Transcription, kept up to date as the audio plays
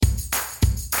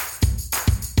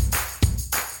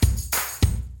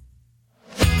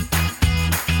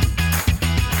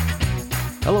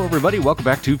everybody. Welcome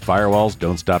back to Firewalls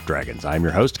Don't Stop Dragons. I'm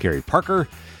your host, Kerry Parker.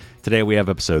 Today we have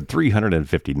episode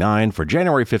 359 for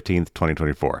January 15th,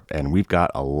 2024, and we've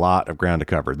got a lot of ground to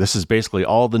cover. This is basically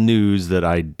all the news that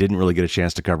I didn't really get a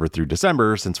chance to cover through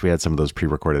December since we had some of those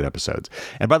pre-recorded episodes.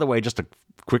 And by the way, just a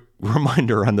quick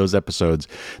reminder on those episodes.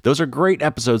 Those are great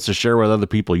episodes to share with other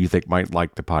people you think might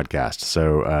like the podcast.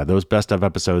 So those best of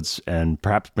episodes, and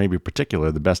perhaps maybe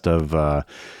particular, the best of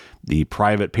the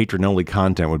private patron-only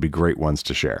content would be great ones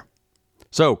to share.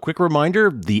 So, quick reminder,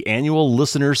 the annual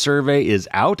listener survey is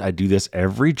out. I do this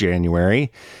every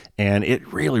January, and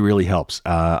it really, really helps.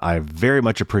 I very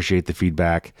much appreciate the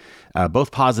feedback,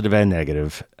 both positive and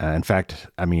negative. In fact,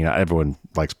 I mean, everyone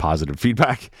likes positive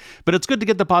feedback, but it's good to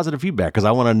get the positive feedback because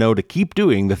I want to know to keep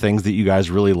doing the things that you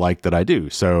guys really like that I do.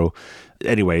 So,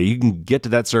 anyway, you can get to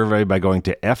that survey by going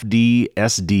to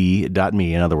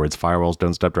fdsd.me. In other words, Firewalls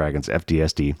Don't Stop Dragons,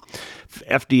 FDSD.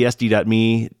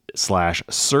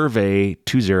 fdsd.me/survey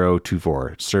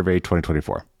 2024, survey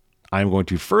 2024. I'm going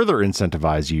to further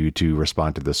incentivize you to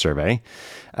respond to this survey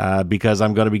because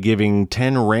I'm going to be giving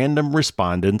 10 random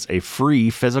respondents a free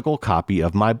physical copy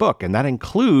of my book. And that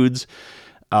includes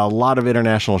a lot of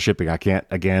international shipping. I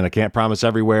can't promise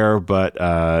everywhere, but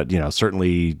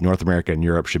certainly North America and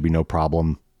Europe should be no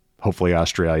problem. Hopefully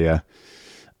Australia.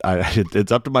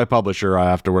 It's up to my publisher. I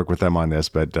have to work with them on this,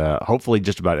 but hopefully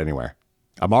just about anywhere.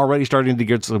 I'm already starting to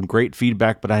get some great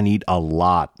feedback, but I need a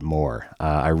lot more.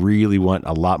 I really want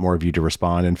a lot more of you to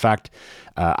respond. In fact,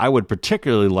 I would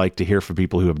particularly like to hear from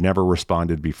people who have never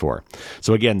responded before.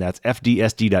 So again, that's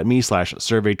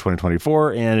fdsd.me/survey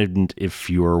 2024. And if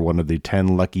you're one of the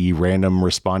 10 lucky random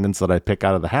respondents that I pick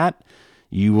out of the hat,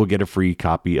 you will get a free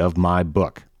copy of my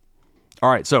book.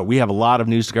 All right, so we have a lot of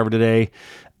news to cover today.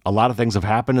 A lot of things have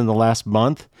happened in the last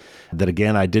month that,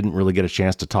 again, I didn't really get a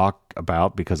chance to talk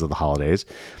about because of the holidays.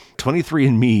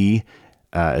 23andMe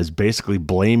is basically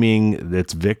blaming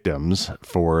its victims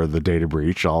for the data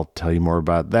breach. I'll tell you more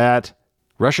about that.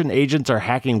 Russian agents are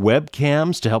hacking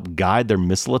webcams to help guide their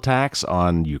missile attacks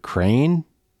on Ukraine.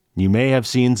 You may have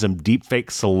seen some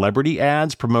deepfake celebrity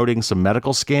ads promoting some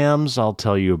medical scams. I'll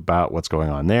tell you about what's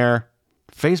going on there.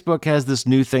 Facebook has this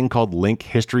new thing called link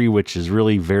history, which is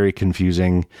really very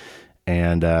confusing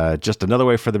and just another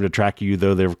way for them to track you,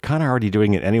 though they're kind of already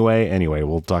doing it anyway. Anyway,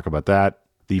 we'll talk about that.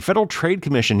 The Federal Trade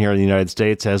Commission here in the United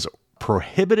States has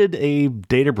prohibited a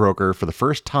data broker for the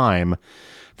first time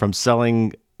from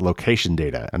selling location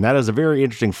data. And that is a very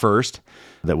interesting first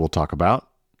that we'll talk about.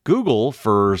 Google,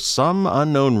 for some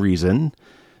unknown reason,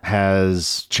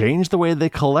 has changed the way they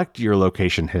collect your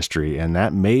location history, and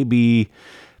that may be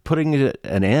putting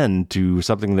an end to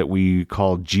something that we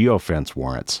call geofence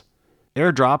warrants.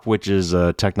 AirDrop, which is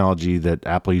a technology that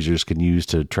Apple users can use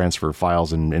to transfer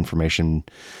files and information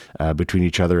between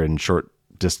each other in short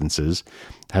distances,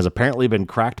 has apparently been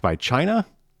cracked by China,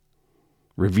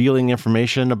 revealing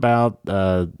information about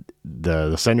the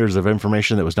senders of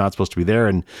information that was not supposed to be there.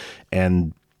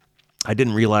 And I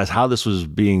didn't realize how this was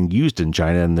being used in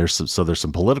China. And there's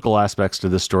some political aspects to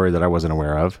this story that I wasn't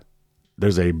aware of.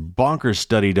 There's a bonkers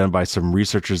study done by some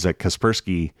researchers at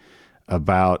Kaspersky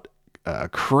about a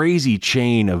crazy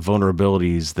chain of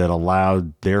vulnerabilities that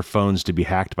allowed their phones to be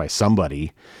hacked by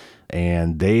somebody.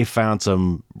 And they found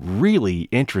some really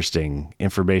interesting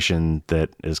information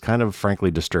that is kind of frankly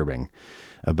disturbing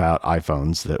about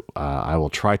iPhones that I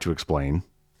will try to explain.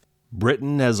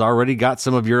 Britain has already got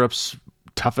some of Europe's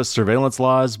toughest surveillance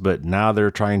laws, but now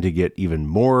they're trying to get even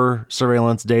more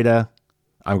surveillance data.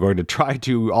 I'm going to try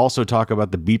to also talk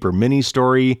about the Beeper Mini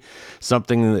story,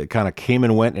 something that kind of came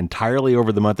and went entirely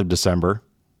over the month of December.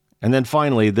 And then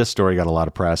finally, this story got a lot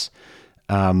of press.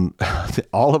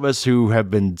 All of us who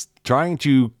have been trying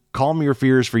to calm your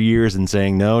fears for years and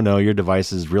saying, no, your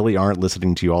devices really aren't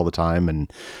listening to you all the time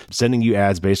and sending you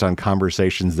ads based on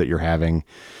conversations that you're having.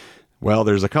 Well,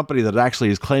 there's a company that actually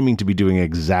is claiming to be doing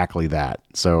exactly that.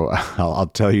 So I'll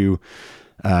tell you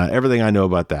everything I know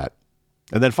about that.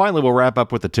 And then finally, we'll wrap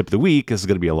up with the tip of the week. This is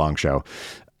going to be a long show,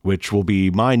 which will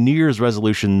be my New Year's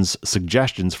resolutions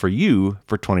suggestions for you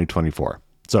for 2024.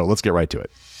 So let's get right to it.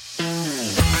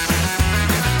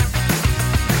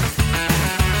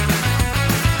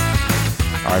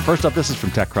 All right, first up, this is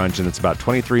from TechCrunch, and it's about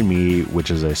 23andMe,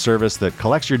 which is a service that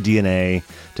collects your DNA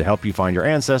to help you find your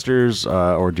ancestors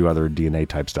or do other DNA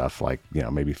type stuff, like,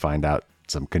 maybe find out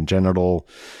some congenital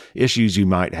issues you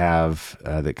might have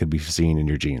that could be seen in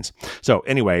your genes. So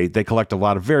anyway, they collect a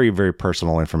lot of very, very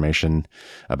personal information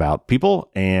about people,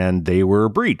 and they were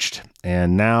breached.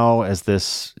 And now, as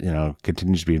this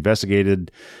continues to be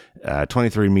investigated,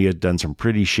 23andMe had done some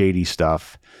pretty shady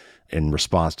stuff in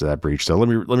response to that breach. So let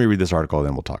me read this article, and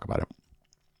then we'll talk about it.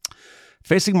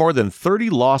 Facing more than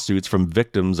 30 lawsuits from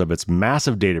victims of its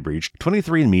massive data breach,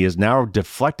 23andMe is now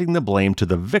deflecting the blame to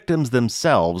the victims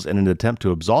themselves in an attempt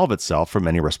to absolve itself from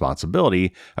any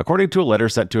responsibility, according to a letter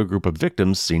sent to a group of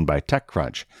victims seen by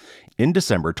TechCrunch. In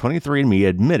December, 23andMe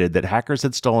admitted that hackers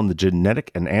had stolen the genetic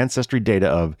and ancestry data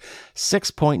of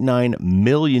 6.9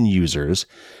 million users,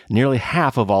 nearly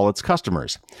half of all its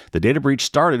customers. The data breach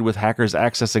started with hackers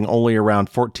accessing only around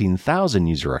 14,000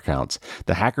 user accounts.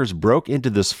 The hackers broke into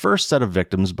this first set of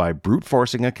victims by brute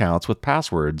forcing accounts with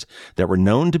passwords that were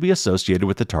known to be associated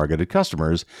with the targeted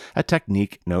customers, a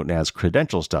technique known as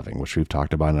credential stuffing, which we've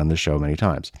talked about on this show many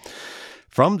times.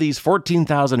 From these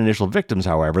 14,000 initial victims,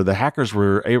 however, the hackers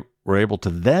were able to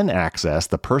then access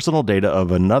the personal data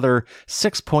of another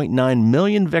 6.9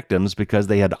 million victims because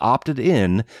they had opted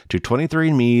in to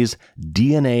 23andMe's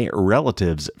DNA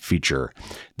Relatives feature.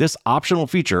 This optional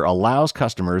feature allows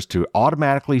customers to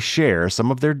automatically share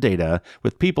some of their data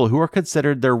with people who are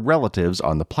considered their relatives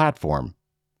on the platform.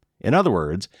 In other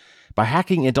words, by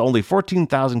hacking into only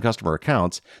 14,000 customer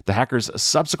accounts, the hackers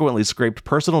subsequently scraped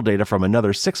personal data from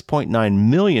another 6.9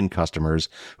 million customers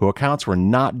whose accounts were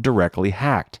not directly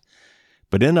hacked.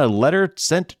 But in a letter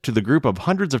sent to the group of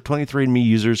hundreds of 23andMe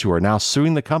users who are now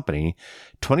suing the company,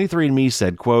 23andMe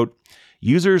said, quote,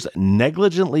 "Users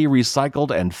negligently recycled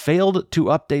and failed to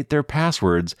update their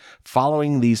passwords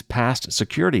following these past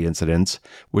security incidents,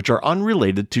 which are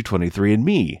unrelated to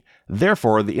 23andMe.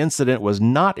 Therefore, the incident was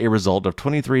not a result of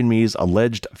 23andMe's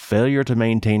alleged failure to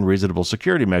maintain reasonable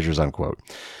security measures," unquote.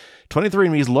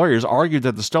 23andMe's lawyers argued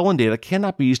that the stolen data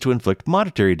cannot be used to inflict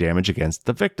monetary damage against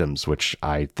the victims, which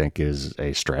I think is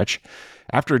a stretch.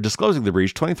 After disclosing the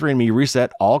breach, 23andMe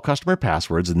reset all customer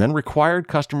passwords and then required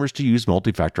customers to use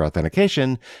multi-factor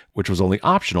authentication, which was only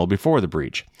optional before the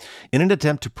breach. In an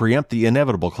attempt to preempt the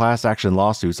inevitable class action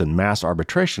lawsuits and mass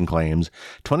arbitration claims,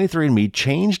 23andMe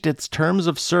changed its terms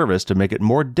of service to make it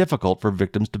more difficult for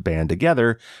victims to band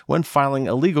together when filing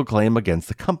a legal claim against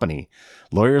the company.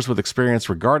 Lawyers with experience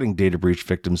regarding data breach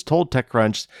victims told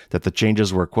TechCrunch that the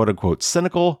changes were quote-unquote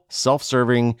cynical,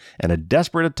 self-serving, and a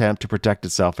desperate attempt to protect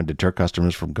itself and deter customers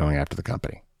from going after the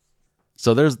company.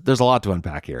 So there's a lot to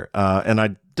unpack here. And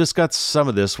I discussed some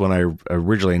of this when I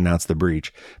originally announced the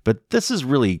breach, but this is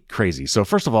really crazy. So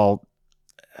first of all,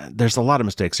 there's a lot of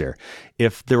mistakes here.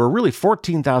 If there were really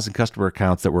 14,000 customer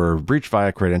accounts that were breached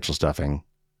via credential stuffing,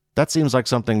 that seems like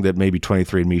something that maybe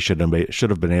 23andMe should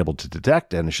have been able to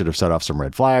detect and should have set off some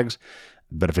red flags.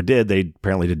 But if it did, they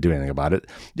apparently didn't do anything about it.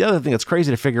 The other thing that's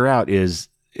crazy to figure out is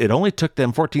it only took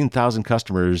them 14,000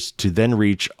 customers to then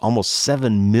reach almost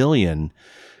 7 million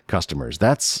customers.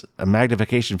 That's a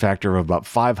magnification factor of about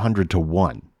 500 to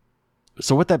 1.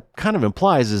 So what that kind of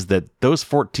implies is that those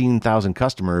 14,000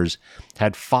 customers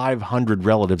had 500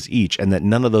 relatives each and that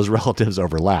none of those relatives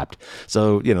overlapped.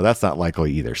 So, that's not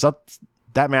likely either. So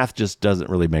that math just doesn't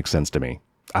really make sense to me.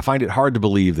 I find it hard to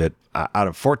believe that out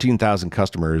of 14,000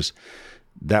 customers,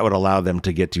 that would allow them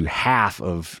to get to half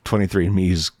of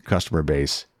 23andMe's customer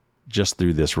base just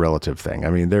through this relative thing. I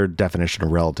mean, their definition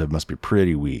of relative must be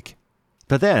pretty weak.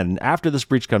 But then, after this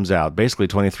breach comes out, basically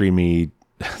 23andMe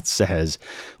says,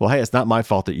 well, hey, it's not my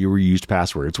fault that you reused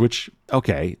passwords, which,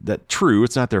 okay, that's true,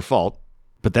 it's not their fault.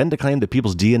 But then to claim that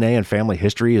people's DNA and family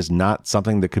history is not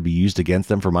something that could be used against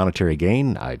them for monetary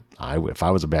gain, if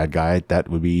I was a bad guy, that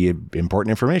would be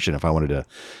important information if I wanted to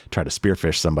try to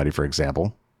spearfish somebody, for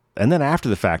example. And then after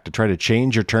the fact, to try to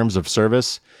change your terms of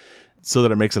service so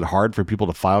that it makes it hard for people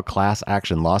to file class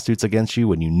action lawsuits against you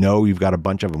when you know you've got a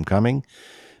bunch of them coming,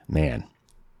 man.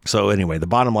 So anyway, the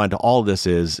bottom line to all of this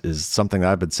is something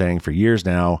that I've been saying for years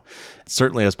now,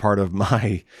 certainly as part of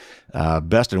my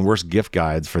best and worst gift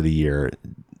guides for the year.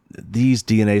 These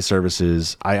DNA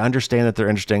services, I understand that they're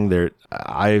interesting.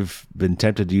 I've been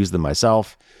tempted to use them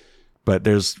myself, but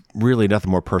there's really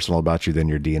nothing more personal about you than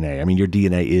your DNA. I mean, your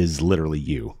DNA is literally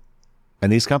you.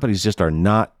 And these companies just are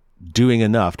not doing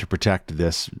enough to protect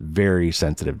this very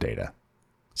sensitive data.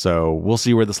 So we'll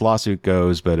see where this lawsuit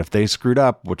goes, but if they screwed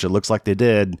up, which it looks like they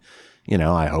did,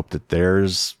 I hope that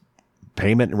there's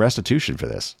payment and restitution for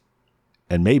this.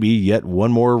 And maybe yet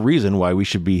one more reason why we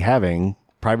should be having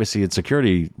privacy and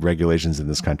security regulations in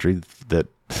this country that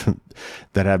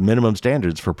that have minimum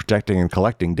standards for protecting and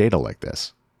collecting data like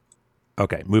this.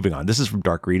 Okay, moving on. This is from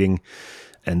Dark Reading,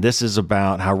 and this is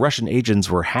about how Russian agents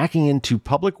were hacking into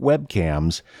public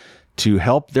webcams to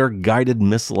help their guided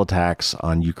missile attacks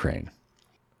on Ukraine.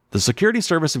 The Security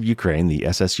Service of Ukraine, the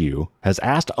SSU, has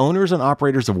asked owners and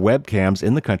operators of webcams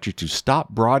in the country to stop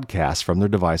broadcasts from their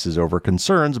devices over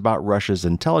concerns about Russia's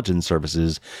intelligence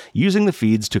services using the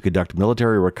feeds to conduct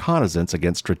military reconnaissance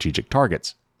against strategic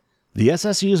targets. The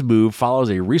SSU's move follows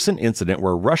a recent incident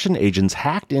where Russian agents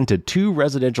hacked into 2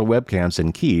 residential webcams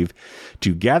in Kyiv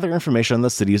to gather information on the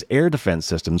city's air defense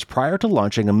systems prior to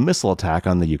launching a missile attack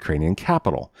on the Ukrainian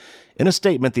capital. In a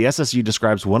statement, the SSU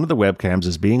describes one of the webcams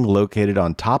as being located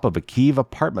on top of a Kyiv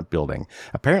apartment building,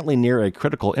 apparently near a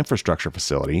critical infrastructure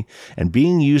facility, and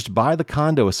being used by the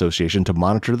condo association to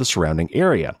monitor the surrounding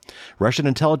area. Russian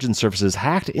intelligence services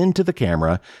hacked into the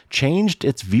camera, changed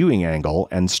its viewing angle,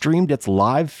 and streamed its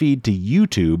live feed to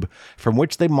YouTube, from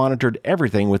which they monitored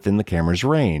everything within the camera's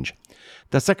range.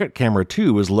 The second camera,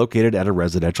 too, was located at a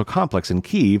residential complex in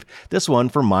Kyiv, this one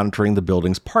for monitoring the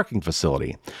building's parking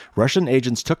facility. Russian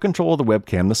agents took control of the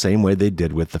webcam the same way they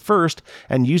did with the first,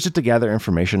 and used it to gather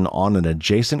information on an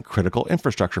adjacent critical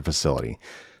infrastructure facility.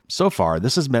 So far,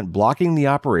 this has meant blocking the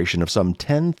operation of some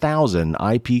 10,000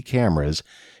 IP cameras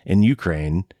in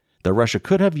Ukraine that Russia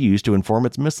could have used to inform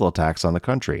its missile attacks on the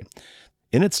country.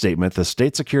 In its statement, the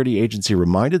state security agency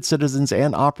reminded citizens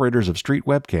and operators of street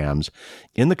webcams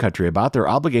in the country about their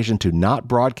obligation to not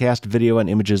broadcast video and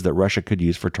images that Russia could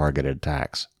use for targeted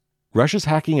attacks. Russia's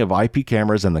hacking of IP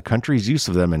cameras and the country's use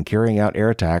of them in carrying out air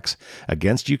attacks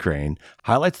against Ukraine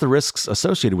highlights the risks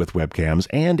associated with webcams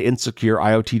and insecure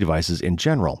IoT devices in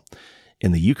general.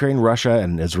 In the Ukraine-Russia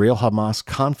and Israel-Hamas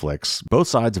conflicts, both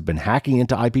sides have been hacking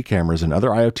into IP cameras and other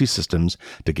IoT systems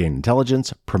to gain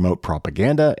intelligence, promote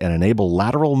propaganda, and enable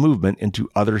lateral movement into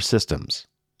other systems.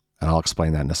 And I'll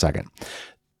explain that in a second.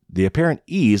 The apparent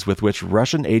ease with which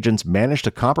Russian agents managed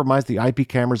to compromise the IP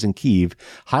cameras in Kyiv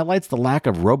highlights the lack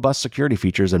of robust security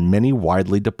features in many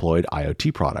widely deployed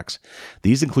IoT products.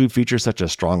 These include features such as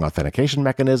strong authentication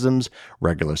mechanisms,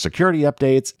 regular security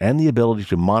updates, and the ability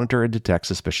to monitor and detect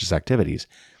suspicious activities.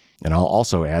 And I'll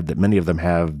also add that many of them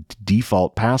have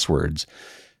default passwords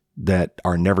that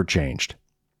are never changed.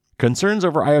 Concerns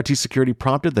over IoT security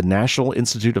prompted the National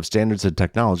Institute of Standards and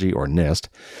Technology, or NIST,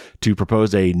 to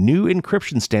propose a new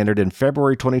encryption standard in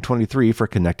February 2023 for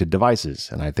connected devices.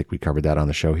 And I think we covered that on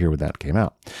the show here when that came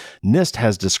out. NIST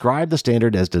has described the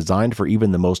standard as designed for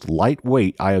even the most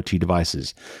lightweight IoT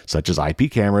devices, such as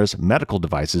IP cameras, medical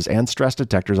devices, and stress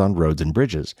detectors on roads and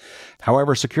bridges.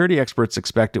 However, security experts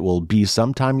expect it will be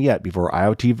some time yet before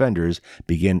IoT vendors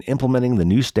begin implementing the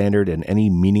new standard in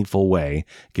any meaningful way,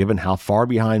 given how far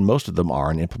behind most of them are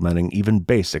in implementing even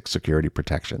basic security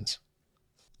protections.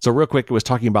 So real quick, it was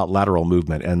talking about lateral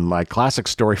movement, and my classic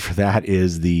story for that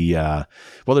is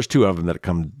there's 2 of them that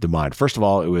come to mind. First of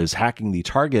all, it was hacking the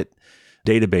Target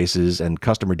databases and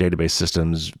customer database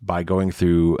systems by going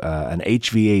through an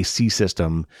HVAC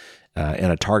system in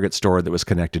a Target store that was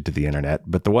connected to the internet.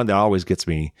 But the one that always gets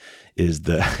me is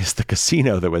the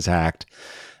casino that was hacked,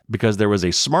 because there was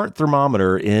a smart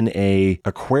thermometer in a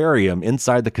aquarium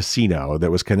inside the casino that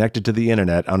was connected to the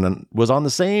internet, was on the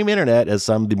same internet as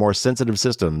some of the more sensitive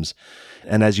systems.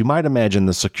 And as you might imagine,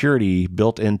 the security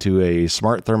built into a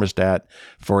smart thermostat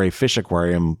for a fish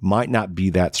aquarium might not be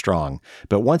that strong.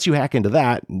 But once you hack into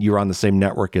that, you're on the same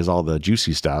network as all the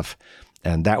juicy stuff,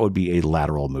 and that would be a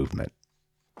lateral movement.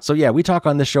 So yeah, we talk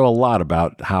on this show a lot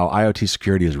about how IoT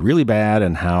security is really bad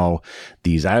and how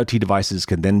these IoT devices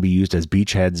can then be used as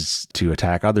beachheads to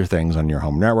attack other things on your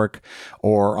home network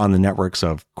or on the networks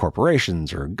of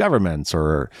corporations or governments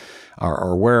or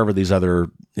wherever these other,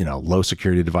 low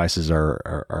security devices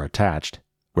are attached.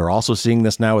 We're also seeing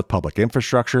this now with public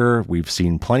infrastructure. We've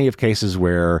seen plenty of cases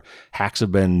where hacks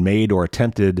have been made or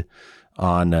attempted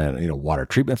on water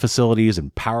treatment facilities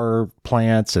and power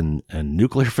plants and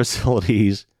nuclear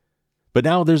facilities. But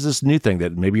now there's this new thing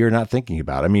that maybe you're not thinking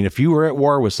about. I mean, if you were at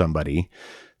war with somebody,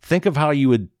 think of how you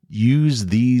would use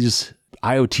these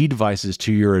IoT devices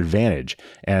to your advantage.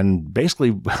 And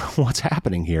basically what's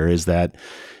happening here is that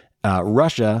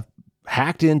Russia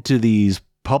hacked into these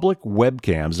public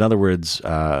webcams, in other words,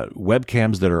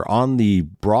 webcams that are on the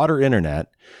broader internet,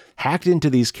 hacked into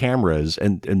these cameras,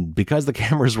 and because the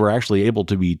cameras were actually able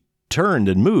to be turned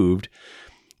and moved,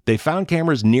 they found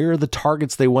cameras near the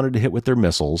targets they wanted to hit with their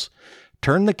missiles,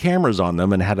 turned the cameras on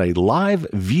them, and had a live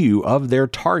view of their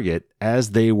target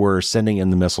as they were sending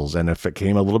in the missiles. And if it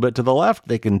came a little bit to the left,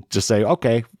 they can just say,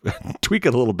 okay, tweak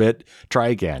it a little bit, try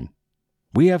again.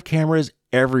 We have cameras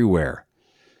everywhere.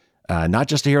 Not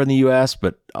just here in the U.S.,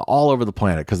 but all over the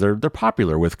planet, because they're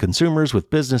popular with consumers, with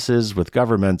businesses, with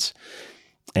governments.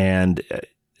 And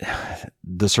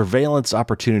the surveillance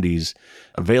opportunities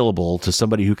available to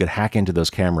somebody who could hack into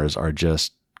those cameras are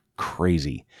just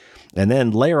crazy. And then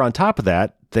layer on top of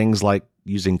that, things like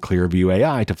using Clearview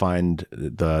AI to find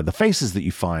the faces that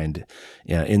you find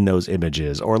in those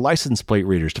images, or license plate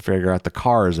readers to figure out the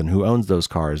cars and who owns those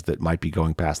cars that might be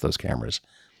going past those cameras.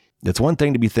 It's one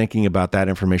thing to be thinking about that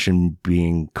information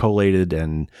being collated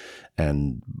and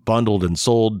bundled and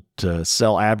sold to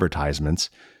sell advertisements,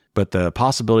 but the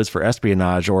possibilities for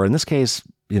espionage, or in this case,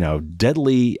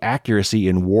 deadly accuracy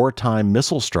in wartime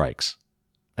missile strikes.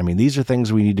 I mean, these are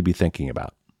things we need to be thinking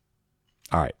about.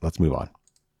 All right, let's move on.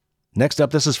 Next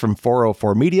up, this is from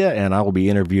 404 Media, and I will be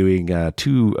interviewing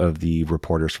two of the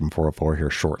reporters from 404 here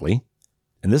shortly.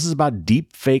 And this is about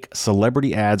deep fake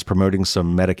celebrity ads promoting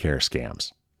some Medicare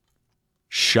scams.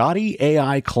 Shoddy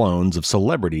AI clones of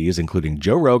celebrities, including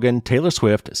Joe Rogan, Taylor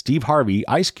Swift, Steve Harvey,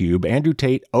 Ice Cube, Andrew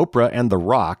Tate, Oprah, and The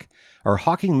Rock, are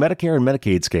hawking Medicare and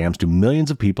Medicaid scams to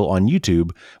millions of people on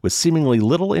YouTube with seemingly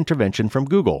little intervention from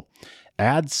Google.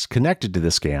 Ads connected to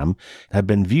this scam have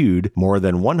been viewed more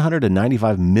than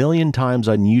 195 million times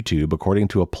on YouTube, according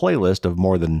to a playlist of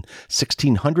more than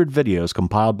 1,600 videos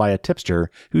compiled by a tipster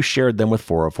who shared them with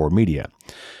 404 Media.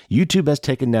 YouTube has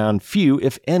taken down few,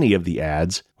 if any, of the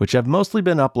ads, which have mostly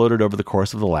been uploaded over the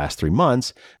course of the last 3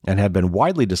 months and have been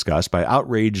widely discussed by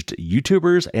outraged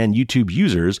YouTubers and YouTube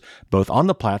users, both on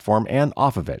the platform and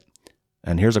off of it.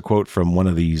 And here's a quote from one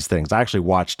of these things. I actually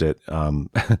watched it.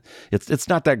 It's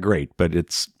not that great, but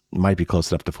it might be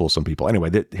close enough to fool some people.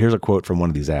 Anyway, here's a quote from one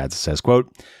of these ads. It says,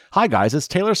 quote, "Hi guys, it's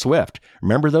Taylor Swift.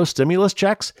 Remember those stimulus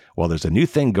checks? Well, there's a new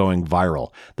thing going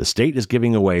viral. The state is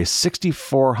giving away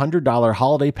 $6,400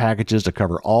 holiday packages to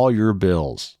cover all your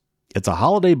bills. It's a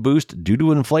holiday boost due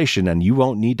to inflation, and you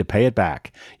won't need to pay it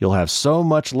back. You'll have so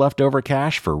much leftover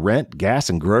cash for rent, gas,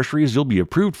 and groceries, you'll be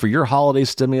approved for your holiday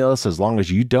stimulus as long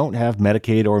as you don't have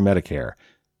Medicaid or Medicare.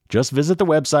 Just visit the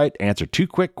website, answer 2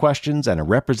 quick questions, and a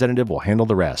representative will handle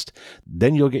the rest.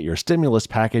 Then you'll get your stimulus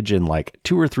package in like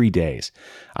 2 or 3 days.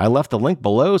 I left the link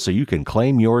below so you can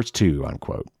claim yours too,"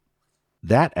 unquote.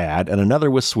 That ad and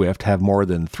another with Swift have more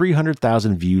than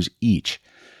 300,000 views each.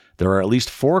 There are at least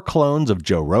 4 clones of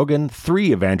Joe Rogan,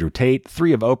 3 of Andrew Tate,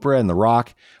 3 of Oprah and The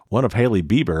Rock, 1 of Hailey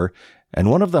Bieber, and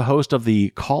 1 of the host of the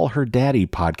Call Her Daddy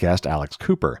podcast, Alex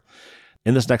Cooper.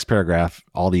 In this next paragraph,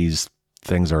 all these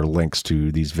things are links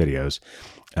to these videos.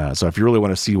 So if you really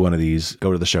want to see one of these,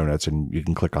 go to the show notes and you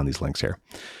can click on these links here.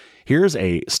 Here's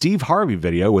a Steve Harvey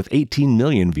video with 18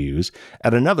 million views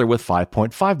and another with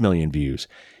 5.5 million views.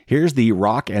 Here's The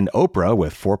Rock and Oprah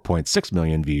with 4.6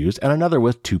 million views and another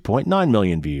with 2.9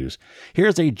 million views.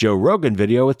 Here's a Joe Rogan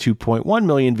video with 2.1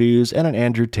 million views and an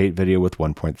Andrew Tate video with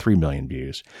 1.3 million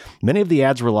views. Many of the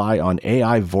ads rely on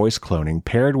AI voice cloning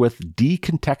paired with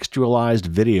decontextualized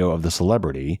video of the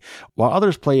celebrity, while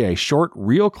others play a short,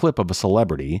 real clip of a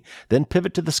celebrity, then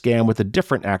pivot to the scam with a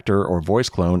different actor or voice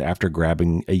clone after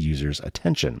grabbing a user's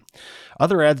attention.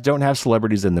 Other ads don't have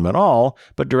celebrities in them at all,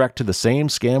 but direct to the same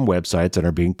scam websites and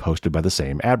are being posted by the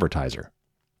same advertiser.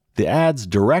 The ads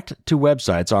direct to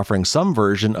websites offering some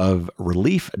version of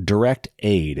Relief Direct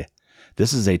Aid.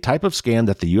 This is a type of scam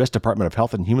that the U.S. Department of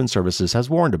Health and Human Services has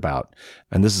warned about.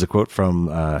 And this is a quote from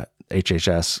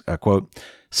HHS, quote,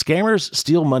 "Scammers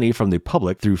steal money from the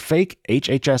public through fake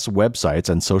HHS websites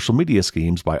and social media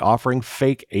schemes by offering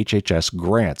fake HHS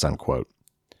grants," unquote.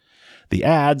 The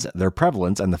ads, their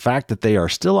prevalence, and the fact that they are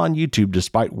still on YouTube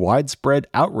despite widespread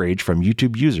outrage from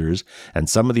YouTube users and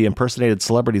some of the impersonated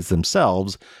celebrities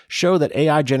themselves show that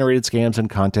AI-generated scams and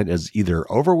content is either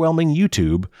overwhelming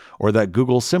YouTube or that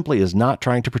Google simply is not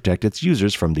trying to protect its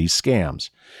users from these scams.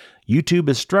 YouTube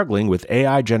is struggling with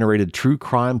AI-generated true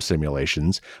crime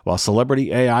simulations, while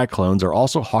celebrity AI clones are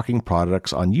also hawking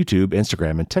products on YouTube,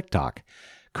 Instagram, and TikTok.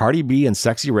 Cardi B and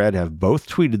Sexy Red have both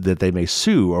tweeted that they may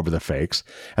sue over the fakes,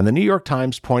 and the New York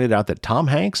Times pointed out that Tom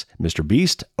Hanks, Mr.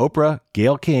 Beast, Oprah,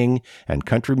 Gayle King, and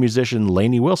country musician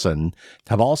Lainey Wilson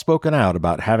have all spoken out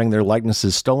about having their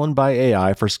likenesses stolen by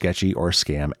AI for sketchy or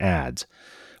scam ads.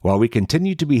 While we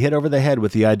continue to be hit over the head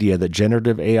with the idea that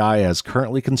generative AI as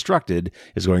currently constructed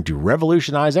is going to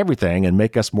revolutionize everything and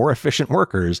make us more efficient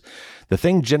workers, the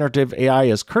thing generative AI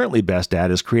is currently best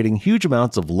at is creating huge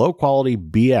amounts of low-quality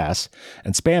BS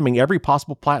and spamming every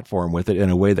possible platform with it in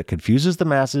a way that confuses the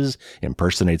masses,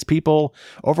 impersonates people,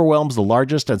 overwhelms the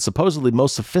largest and supposedly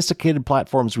most sophisticated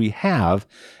platforms we have,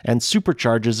 and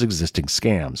supercharges existing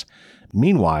scams.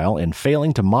 Meanwhile, in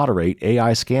failing to moderate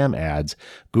AI scam ads,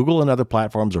 Google and other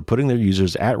platforms are putting their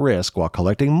users at risk while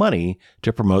collecting money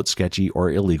to promote sketchy or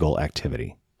illegal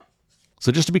activity.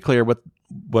 So just to be clear,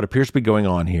 what appears to be going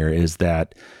on here is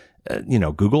that,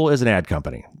 Google is an ad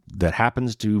company that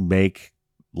happens to make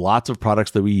lots of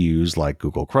products that we use like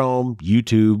Google Chrome,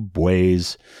 YouTube,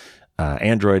 Waze,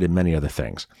 Android, and many other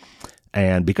things.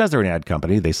 And because they're an ad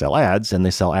company, they sell ads and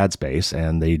they sell ad space,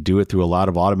 and they do it through a lot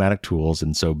of automatic tools.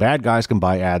 And so bad guys can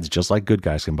buy ads just like good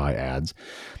guys can buy ads.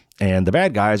 And the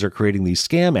bad guys are creating these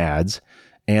scam ads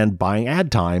and buying ad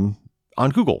time on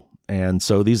Google. And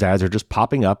so these ads are just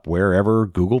popping up wherever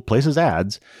Google places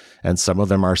ads, and some of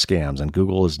them are scams. And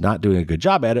Google is not doing a good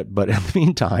job at it, but in the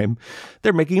meantime,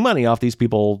 they're making money off these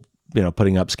people,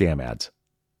 putting up scam ads.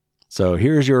 So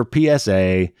here's your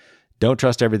PSA. Don't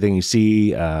trust everything you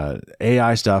see.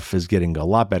 AI stuff is getting a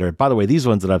lot better. By the way, these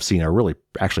ones that I've seen are really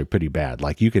actually pretty bad.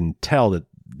 Like, you can tell that,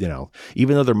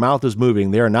 even though their mouth is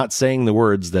moving, they are not saying the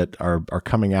words that are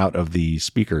coming out of the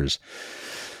speakers.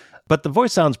 But the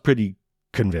voice sounds pretty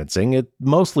convincing. It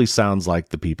mostly sounds like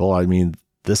the people. I mean,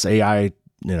 this AI,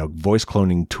 voice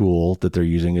cloning tool that they're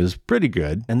using is pretty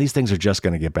good. And these things are just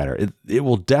going to get better. It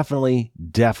will definitely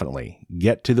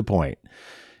get to the point.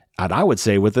 And I would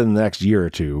say within the next year or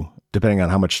two, depending on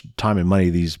how much time and money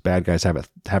these bad guys have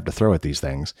to throw at these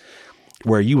things,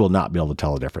 where you will not be able to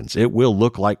tell the difference. It will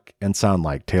look like and sound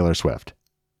like Taylor Swift.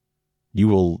 You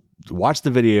will watch the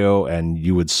video and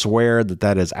you would swear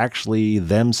that is actually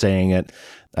them saying it,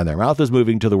 and their mouth is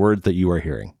moving to the words that you are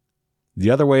hearing.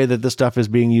 The other way that this stuff is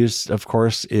being used, of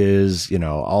course, is,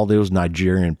 all those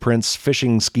Nigerian prince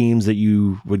phishing schemes that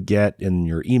you would get in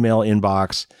your email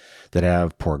inbox that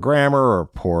have poor grammar or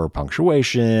poor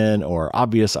punctuation or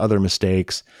obvious other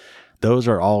mistakes. Those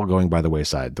are all going by the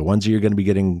wayside. The ones you're going to be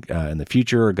getting in the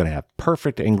future are going to have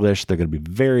perfect English. They're going to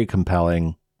be very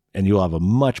compelling, and you'll have a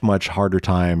much, much harder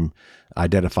time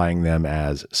identifying them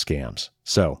as scams.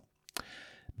 So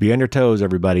be on your toes,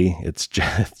 everybody. It's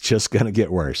just going to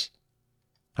get worse.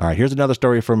 All right, here's another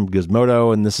story from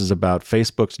Gizmodo, and this is about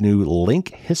Facebook's new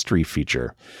link history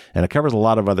feature. And it covers a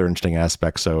lot of other interesting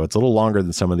aspects, so it's a little longer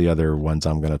than some of the other ones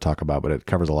I'm going to talk about, but it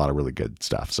covers a lot of really good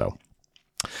stuff. So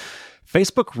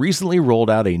Facebook recently rolled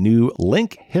out a new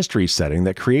link history setting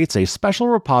that creates a special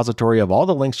repository of all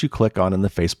the links you click on in the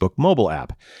Facebook mobile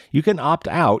app. You can opt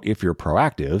out if you're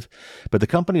proactive, but the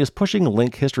company is pushing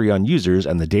link history on users,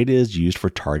 and the data is used for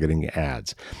targeting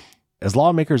ads. As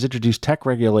lawmakers introduce tech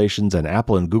regulations and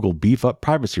Apple and Google beef up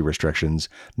privacy restrictions,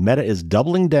 Meta is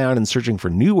doubling down and searching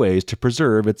for new ways to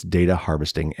preserve its data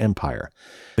harvesting empire.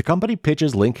 The company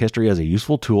pitches link history as a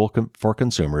useful tool for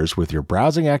consumers with your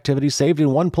browsing activity saved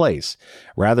in one place,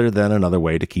 rather than another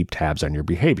way to keep tabs on your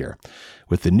behavior.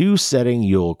 With the new setting,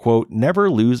 you'll, quote,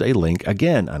 never lose a link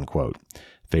again, unquote.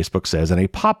 Facebook says in a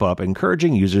pop-up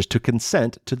encouraging users to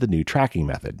consent to the new tracking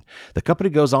method. The company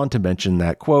goes on to mention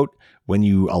that, quote, when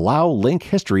you allow link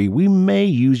history, we may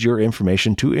use your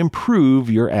information to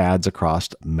improve your ads across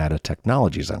Meta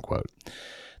technologies, unquote.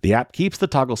 The app keeps the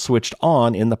toggle switched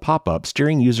on in the pop-up,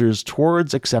 steering users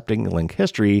towards accepting link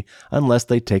history unless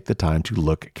they take the time to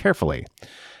look carefully.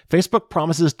 Facebook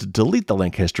promises to delete the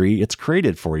link history it's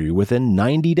created for you within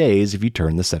 90 days if you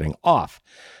turn the setting off.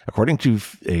 According to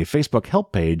a Facebook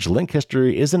help page, link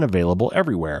history isn't available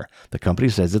everywhere. The company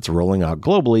says it's rolling out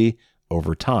globally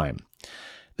over time.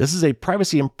 This is a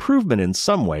privacy improvement in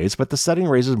some ways, but the setting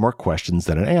raises more questions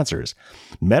than it answers.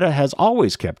 Meta has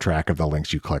always kept track of the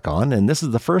links you click on, and this is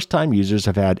the first time users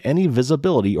have had any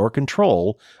visibility or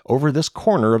control over this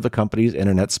corner of the company's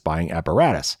internet spying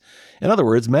apparatus. In other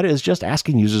words, Meta is just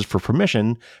asking users for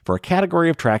permission for a category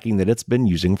of tracking that it's been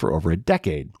using for over a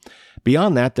decade.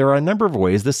 Beyond that, there are a number of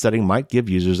ways this setting might give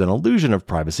users an illusion of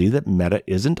privacy that Meta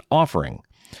isn't offering.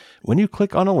 When you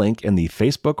click on a link in the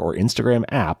Facebook or Instagram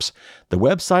apps, the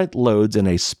website loads in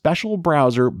a special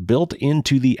browser built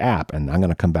into the app, and I'm going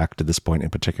to come back to this point in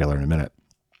particular in a minute,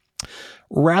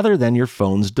 rather than your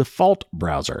phone's default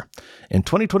browser. In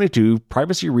 2022,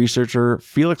 privacy researcher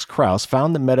Felix Krause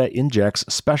found that Meta injects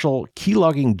special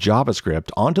keylogging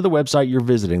JavaScript onto the website you're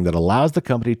visiting that allows the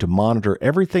company to monitor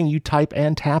everything you type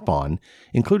and tap on,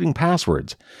 including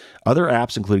passwords. Other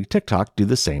apps, including TikTok, do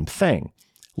the same thing.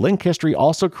 Link history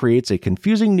also creates a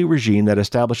confusing new regime that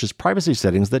establishes privacy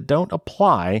settings that don't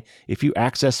apply if you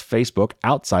access Facebook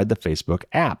outside the Facebook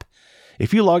app.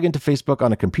 If you log into Facebook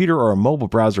on a computer or a mobile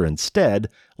browser instead,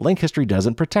 link history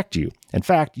doesn't protect you. In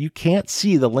fact, you can't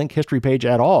see the link history page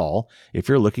at all if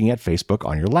you're looking at Facebook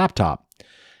on your laptop.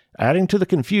 Adding to the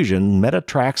confusion, Meta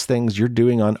tracks things you're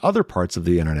doing on other parts of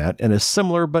the internet in a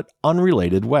similar but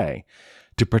unrelated way.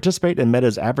 To participate in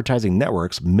Meta's advertising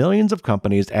networks, millions of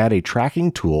companies add a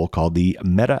tracking tool called the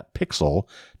Meta Pixel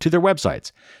to their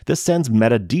websites. This sends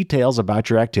Meta details about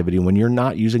your activity when you're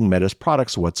not using Meta's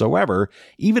products whatsoever,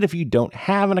 even if you don't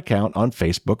have an account on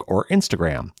Facebook or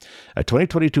Instagram. A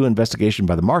 2022 investigation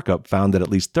by The Markup found that at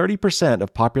least 30%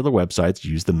 of popular websites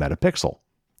use the Meta Pixel.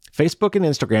 Facebook and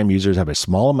Instagram users have a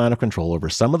small amount of control over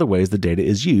some of the ways the data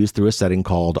is used through a setting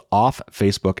called Off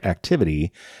Facebook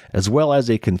Activity, as well as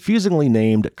a confusingly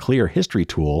named Clear History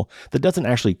tool that doesn't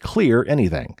actually clear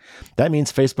anything. That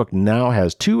means Facebook now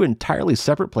has two entirely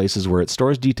separate places where it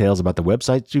stores details about the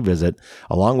websites you visit,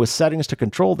 along with settings to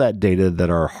control that data that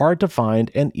are hard to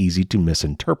find and easy to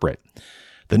misinterpret.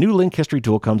 The new link history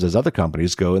tool comes as other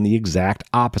companies go in the exact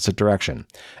opposite direction.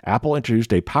 Apple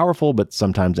introduced a powerful but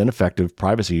sometimes ineffective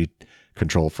privacy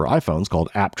control for iPhones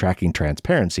called App Tracking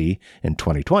Transparency in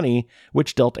 2020,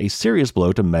 which dealt a serious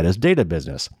blow to Meta's data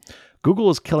business.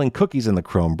 Google is killing cookies in the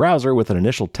Chrome browser with an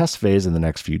initial test phase in the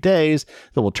next few days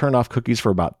that will turn off cookies for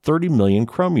about 30 million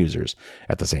Chrome users.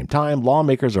 At the same time,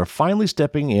 lawmakers are finally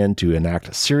stepping in to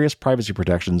enact serious privacy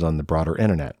protections on the broader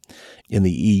internet. In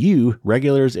the EU,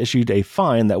 regulators issued a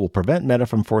fine that will prevent Meta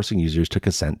from forcing users to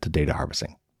consent to data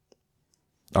harvesting.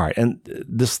 All right, and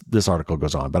this article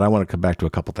goes on, but I want to come back to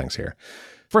a couple things here.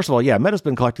 First of all, yeah, Meta's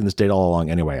been collecting this data all along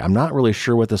anyway. I'm not really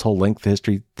sure what this whole link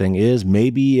history thing is.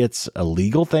 Maybe it's a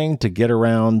legal thing to get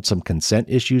around some consent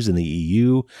issues in the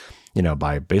EU,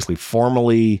 by basically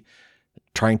formally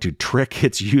trying to trick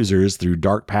its users through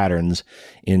dark patterns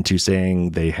into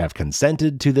saying they have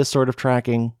consented to this sort of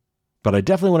tracking. But I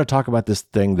definitely want to talk about this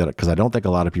thing because I don't think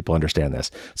a lot of people understand this.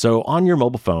 So on your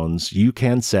mobile phones, you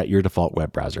can set your default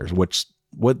web browsers,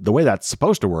 the way that's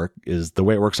supposed to work is the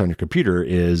way it works on your computer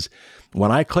is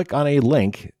when I click on a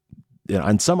link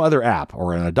on some other app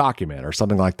or in a document or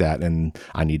something like that, and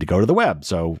I need to go to the web.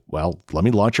 So, let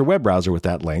me launch your web browser with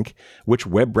that link. Which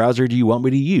web browser do you want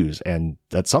me to use? And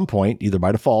at some point, either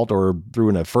by default or through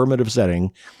an affirmative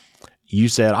setting, you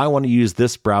said, I want to use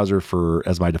this browser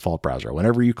as my default browser.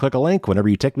 Whenever you click a link, whenever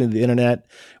you take me to the internet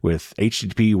with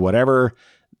HTTP, whatever,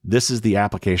 this is the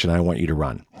application I want you to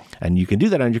run. And you can do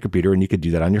that on your computer and you could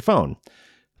do that on your phone.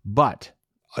 But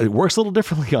it works a little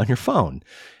differently on your phone.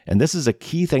 And this is a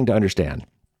key thing to understand.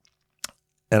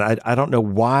 And I don't know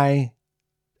why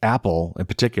Apple in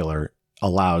particular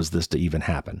allows this to even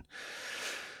happen.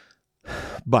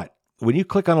 But when you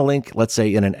click on a link, let's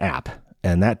say in an app,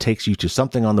 and that takes you to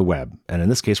something on the web, and in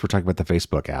this case, we're talking about the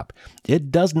Facebook app,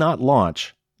 it does not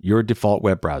launch your default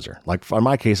web browser. Like in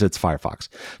my case, it's Firefox.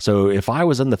 So if I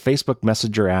was in the Facebook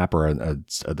Messenger app or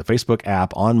the Facebook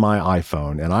app on my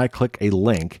iPhone and I click a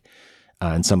link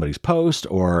in somebody's post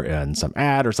or in some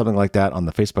ad or something like that on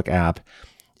the Facebook app,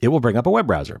 it will bring up a web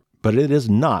browser. But it is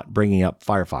not bringing up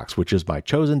Firefox, which is my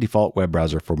chosen default web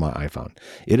browser for my iPhone.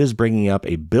 It is bringing up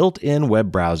a built-in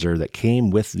web browser that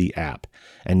came with the app.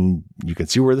 And you can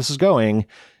see where this is going.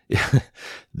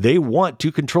 They want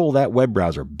to control that web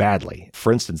browser badly.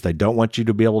 For instance, they don't want you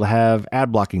to be able to have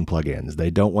ad blocking plugins. They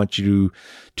don't want you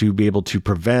to be able to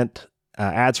prevent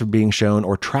ads from being shown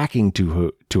or tracking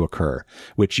to occur,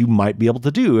 which you might be able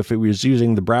to do if it was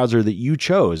using the browser that you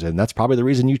chose. And that's probably the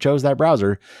reason you chose that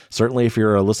browser. Certainly, if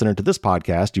you're a listener to this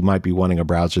podcast, you might be wanting a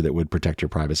browser that would protect your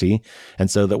privacy. And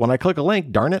so that when I click a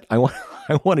link, darn it, I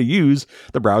want to use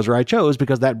the browser I chose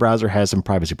because that browser has some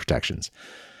privacy protections.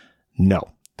 No.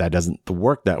 That doesn't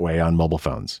work that way on mobile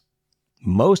phones.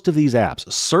 Most of these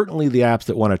apps, certainly the apps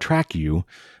that want to track you,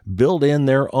 build in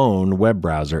their own web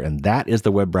browser, and that is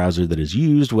the web browser that is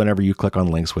used whenever you click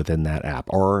on links within that app,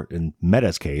 or in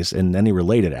Meta's case, in any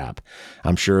related app.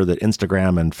 I'm sure that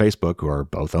Instagram and Facebook, who are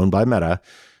both owned by Meta,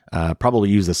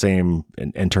 probably use the same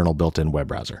internal built-in web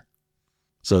browser.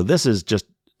 So this is just,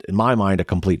 in my mind, a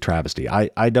complete travesty.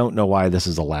 I don't know why this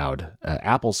is allowed.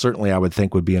 Apple certainly, I would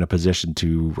think, would be in a position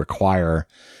to require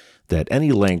that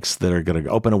any links that are going to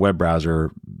open a web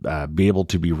browser be able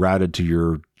to be routed to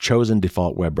your chosen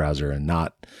default web browser and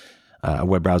not a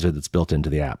web browser that's built into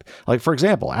the app. Like, for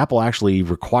example, Apple actually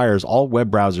requires all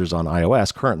web browsers on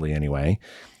iOS, currently anyway,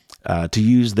 to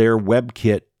use their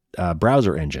WebKit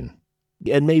browser engine.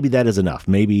 And maybe that is enough.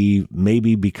 Maybe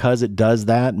because it does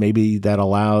that, maybe that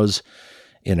allows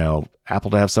Apple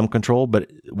to have some control.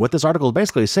 But what this article is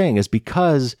basically saying is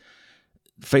because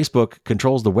Facebook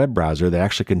controls the web browser, they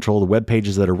actually control the web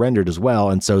pages that are rendered as well.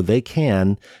 And so they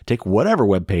can take whatever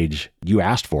web page you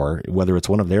asked for, whether it's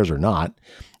one of theirs or not,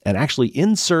 and actually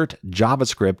insert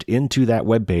JavaScript into that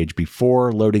web page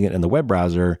before loading it in the web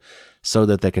browser so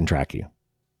that they can track you.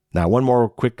 Now, one more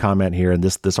quick comment here, and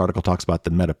this article talks about the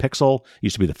Meta Pixel.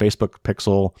 Used to be the Facebook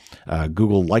Pixel.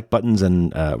 Google like buttons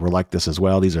and were like this as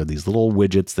well. These are these little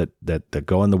widgets that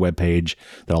go on the web page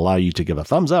that allow you to give a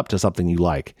thumbs up to something you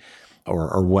like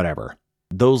or whatever.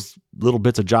 Those little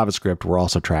bits of JavaScript were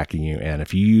also tracking you. And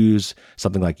if you use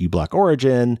something like uBlock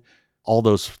Origin, all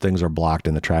those things are blocked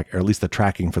in the track, or at least the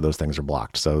tracking for those things are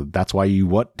blocked. So that's why you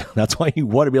want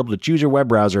to be able to choose your web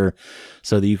browser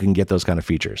so that you can get those kind of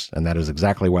features. And that is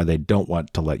exactly why they don't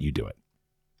want to let you do it.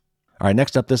 All right,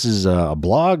 next up, this is a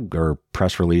blog or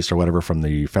press release or whatever from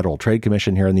the Federal Trade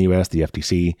Commission here in the U.S., the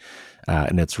FTC,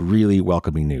 and it's really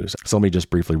welcoming news. So let me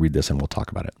just briefly read this and we'll talk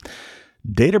about it.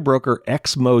 Data broker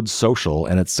Xmode Social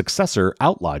and its successor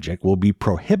OutLogic will be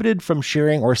prohibited from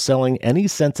sharing or selling any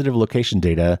sensitive location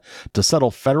data to settle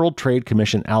Federal Trade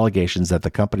Commission allegations that the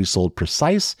company sold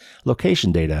precise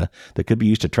location data that could be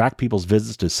used to track people's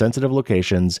visits to sensitive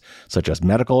locations such as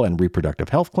medical and reproductive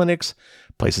health clinics,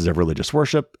 places of religious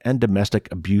worship, and domestic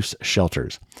abuse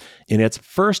shelters. In its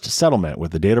first settlement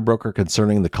with the data broker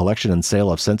concerning the collection and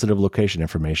sale of sensitive location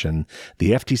information,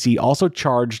 the FTC also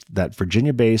charged that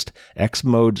Virginia-based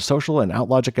Xmode Social and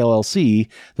OutLogic LLC,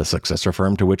 the successor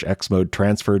firm to which Xmode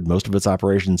transferred most of its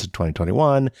operations in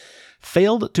 2021,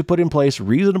 failed to put in place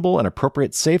reasonable and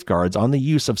appropriate safeguards on the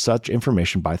use of such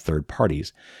information by third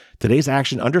parties. Today's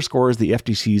action underscores the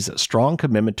FTC's strong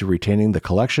commitment to retaining the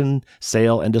collection,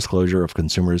 sale, and disclosure of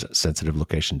consumers' sensitive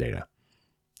location data.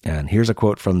 And here's a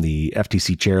quote from the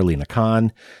FTC chair, Lina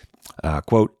Khan.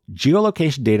 Quote,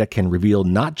 geolocation data can reveal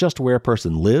not just where a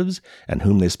person lives and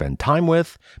whom they spend time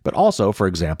with, but also, for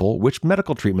example, which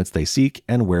medical treatments they seek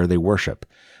and where they worship.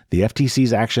 The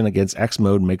FTC's action against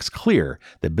Xmode makes clear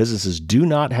that businesses do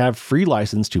not have free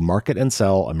license to market and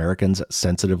sell Americans'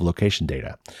 sensitive location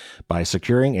data. By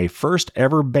securing a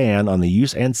first-ever ban on the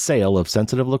use and sale of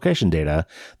sensitive location data,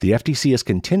 the FTC is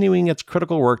continuing its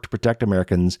critical work to protect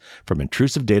Americans from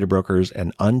intrusive data brokers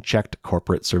and unchecked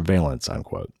corporate surveillance,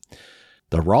 unquote.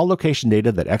 The raw location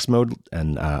data that Xmode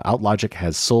and OutLogic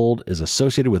has sold is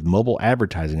associated with mobile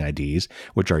advertising IDs,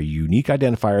 which are unique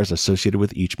identifiers associated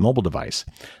with each mobile device.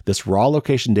 This raw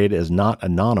location data is not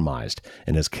anonymized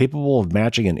and is capable of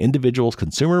matching an individual's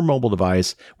consumer mobile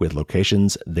device with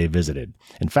locations they visited.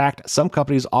 In fact, some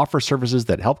companies offer services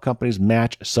that help companies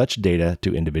match such data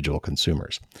to individual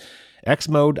consumers.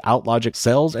 Xmode OutLogic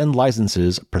sells and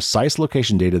licenses precise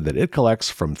location data that it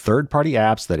collects from third-party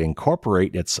apps that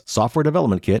incorporate its software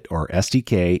development kit, or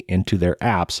SDK, into their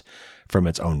apps, from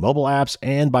its own mobile apps,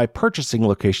 and by purchasing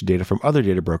location data from other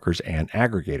data brokers and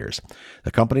aggregators. The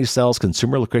company sells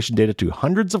consumer location data to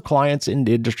hundreds of clients in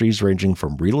industries ranging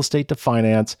from real estate to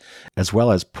finance, as well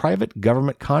as private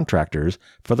government contractors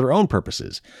for their own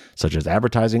purposes, such as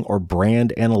advertising or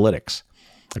brand analytics.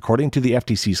 According to the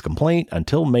FTC's complaint,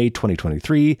 until May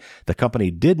 2023, the company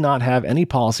did not have any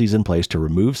policies in place to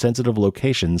remove sensitive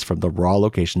locations from the raw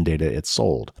location data it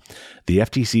sold. The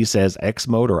FTC says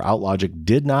Xmode or OutLogic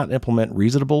did not implement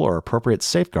reasonable or appropriate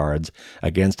safeguards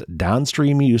against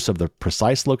downstream use of the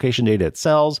precise location data it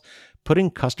sells,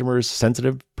 putting customers'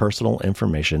 sensitive personal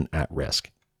information at risk.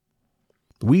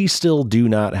 We still do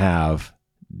not have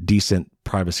decent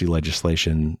privacy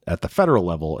legislation at the federal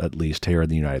level, at least here in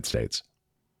the United States.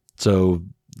 So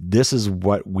this is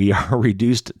what we are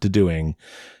reduced to doing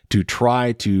to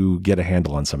try to get a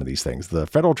handle on some of these things. The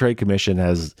Federal Trade Commission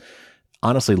has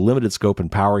honestly limited scope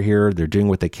and power here. They're doing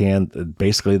what they can.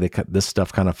 Basically, this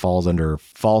stuff kind of falls under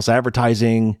false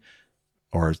advertising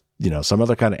or some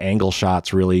other kind of angle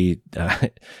shots really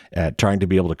at trying to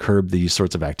be able to curb these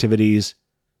sorts of activities.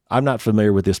 I'm not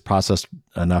familiar with this process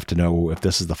enough to know if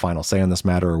this is the final say on this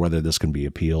matter or whether this can be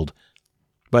appealed.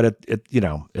 But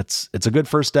it's a good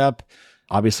first step.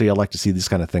 Obviously, I'd like to see these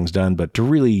kind of things done, but to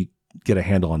really get a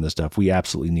handle on this stuff, we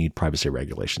absolutely need privacy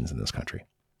regulations in this country.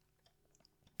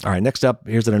 All right, next up,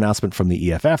 here's an announcement from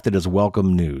the EFF that is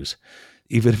welcome news,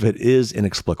 even if it is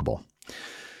inexplicable.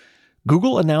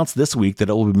 Google announced this week that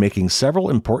it will be making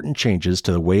several important changes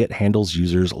to the way it handles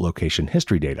users' location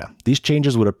history data. These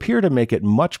changes would appear to make it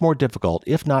much more difficult,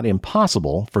 if not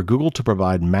impossible, for Google to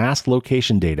provide mass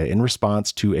location data in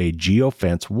response to a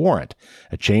geofence warrant,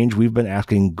 a change we've been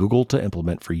asking Google to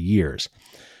implement for years.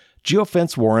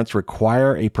 Geofence warrants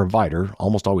require a provider,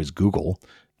 almost always Google,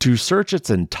 to search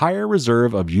its entire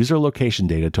reserve of user location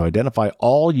data to identify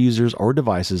all users or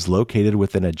devices located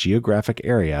within a geographic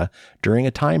area during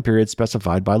a time period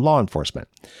specified by law enforcement.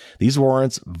 These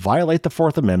warrants violate the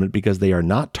Fourth Amendment because they are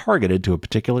not targeted to a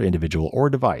particular individual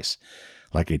or device,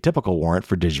 like a typical warrant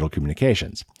for digital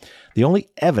communications. The only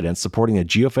evidence supporting a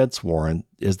geofence warrant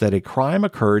is that a crime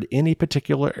occurred in a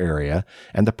particular area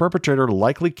and the perpetrator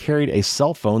likely carried a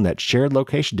cell phone that shared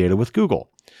location data with Google.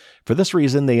 For this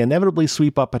reason, they inevitably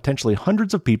sweep up potentially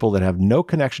hundreds of people that have no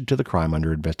connection to the crime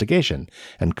under investigation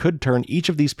and could turn each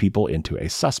of these people into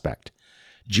a suspect.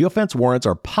 Geofence warrants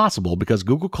are possible because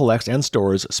Google collects and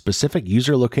stores specific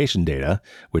user location data,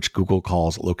 which Google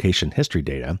calls location history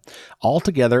data, all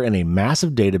together in a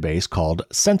massive database called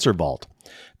Sensor Vault.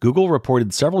 Google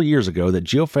reported several years ago that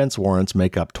geofence warrants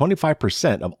make up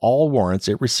 25% of all warrants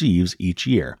it receives each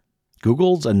year.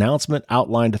 Google's announcement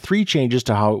outlined 3 changes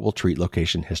to how it will treat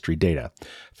location history data.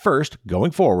 First, going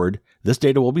forward, this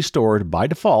data will be stored by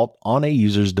default on a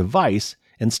user's device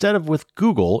instead of with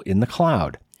Google in the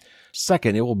cloud.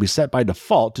 Second, it will be set by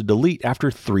default to delete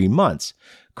after 3 months.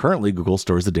 Currently, Google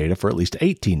stores the data for at least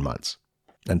 18 months.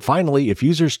 And finally, if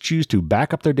users choose to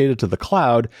back up their data to the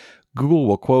cloud, Google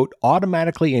will, quote,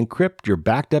 automatically encrypt your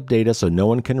backed up data so no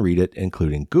one can read it,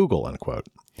 including Google, unquote.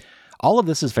 All of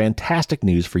this is fantastic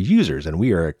news for users, and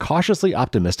we are cautiously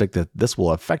optimistic that this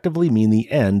will effectively mean the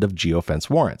end of geofence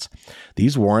warrants.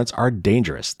 These warrants are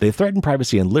dangerous. They threaten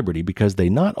privacy and liberty because they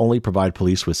not only provide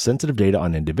police with sensitive data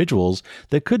on individuals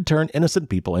that could turn innocent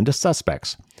people into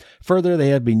suspects. Further, they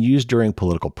have been used during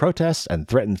political protests and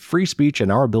threaten free speech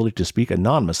and our ability to speak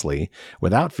anonymously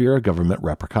without fear of government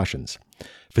repercussions.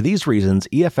 For these reasons,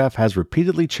 EFF has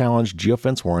repeatedly challenged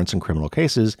geofence warrants in criminal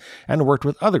cases and worked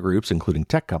with other groups, including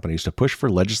tech companies, to push for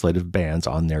legislative bans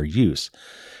on their use.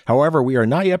 However, we are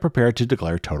not yet prepared to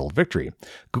declare total victory.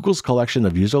 Google's collection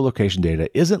of user location data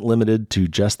isn't limited to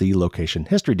just the location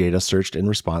history data searched in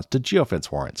response to geofence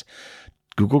warrants.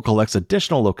 Google collects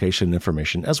additional location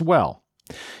information as well.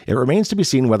 It remains to be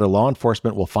seen whether law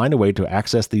enforcement will find a way to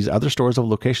access these other stores of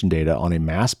location data on a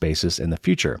mass basis in the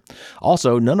future.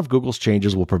 Also, none of Google's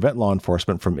changes will prevent law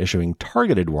enforcement from issuing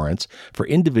targeted warrants for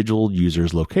individual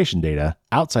users' location data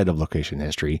outside of location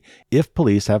history if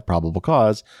police have probable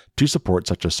cause to support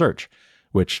such a search,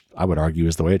 which I would argue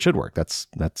is the way it should work.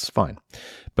 That's fine.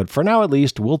 But for now, at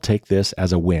least, we'll take this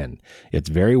as a win. It's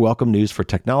very welcome news for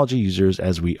technology users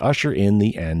as we usher in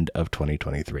the end of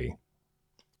 2023.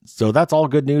 So that's all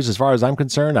good news as far as I'm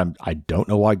concerned. I don't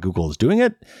know why Google is doing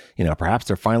it. Perhaps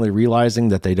they're finally realizing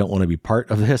that they don't want to be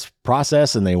part of this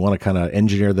process and they want to kind of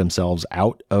engineer themselves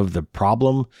out of the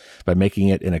problem by making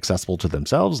it inaccessible to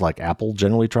themselves, like Apple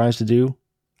generally tries to do.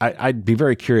 I'd be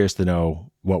very curious to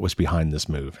know what was behind this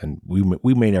move, and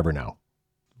we may never know.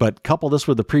 But couple this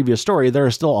with the previous story, there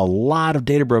are still a lot of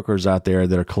data brokers out there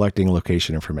that are collecting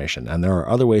location information, and there are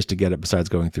other ways to get it besides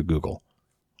going through Google.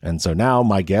 And so now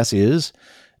my guess is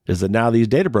that now these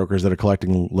data brokers that are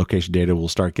collecting location data will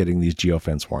start getting these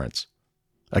geofence warrants.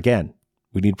 Again,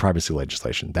 we need privacy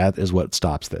legislation. That is what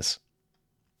stops this.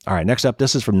 All right, next up,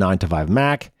 this is from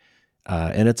 9to5Mac,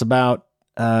 and it's about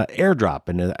AirDrop.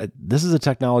 And this is a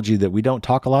technology that we don't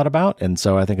talk a lot about, and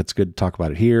so I think it's good to talk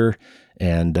about it here.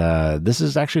 And this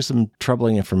is actually some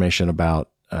troubling information about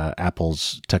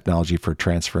Apple's technology for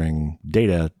transferring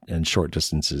data in short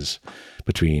distances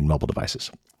between mobile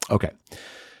devices. Okay.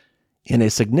 In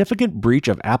a significant breach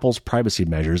of Apple's privacy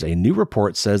measures, a new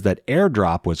report says that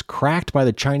AirDrop was cracked by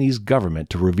the Chinese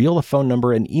government to reveal the phone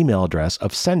number and email address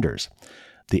of senders.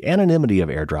 The anonymity of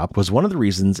AirDrop was one of the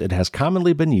reasons it has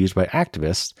commonly been used by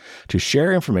activists to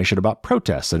share information about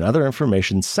protests and other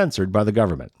information censored by the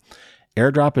government.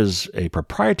 AirDrop is a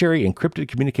proprietary encrypted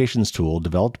communications tool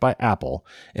developed by Apple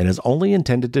and is only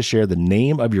intended to share the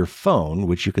name of your phone,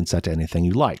 which you can set to anything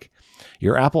you like.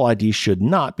 Your Apple ID should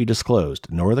not be disclosed,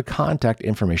 nor the contact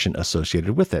information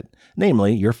associated with it,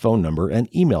 namely your phone number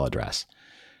and email address.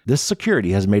 This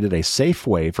security has made it a safe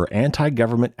way for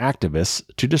anti-government activists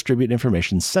to distribute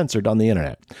information censored on the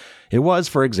internet. It was,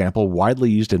 for example, widely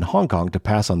used in Hong Kong to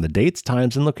pass on the dates,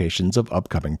 times, and locations of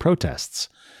upcoming protests.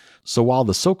 So while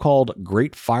the so-called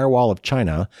Great Firewall of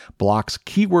China blocks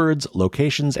keywords,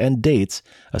 locations, and dates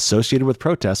associated with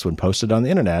protests when posted on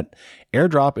the internet,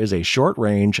 AirDrop is a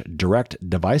short-range, direct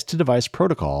device-to-device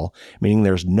protocol, meaning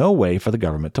there's no way for the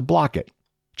government to block it.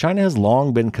 China has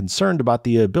long been concerned about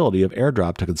the ability of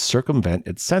AirDrop to circumvent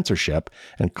its censorship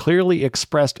and clearly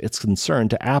expressed its concern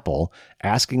to Apple,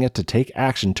 asking it to take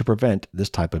action to prevent this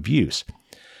type of use.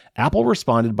 Apple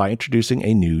responded by introducing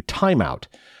a new timeout.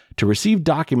 To receive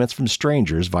documents from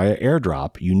strangers via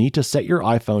AirDrop, you need to set your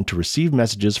iPhone to receive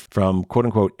messages from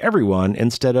quote-unquote everyone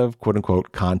instead of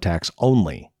quote-unquote contacts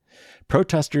only.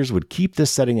 Protesters would keep this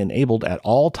setting enabled at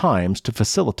all times to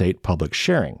facilitate public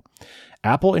sharing.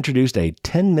 Apple introduced a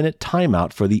 10-minute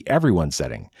timeout for the everyone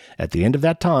setting. At the end of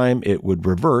that time, it would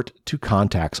revert to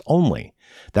contacts only.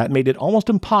 That made it almost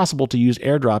impossible to use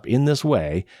AirDrop in this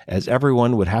way, as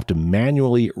everyone would have to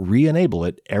manually re-enable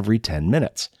it every 10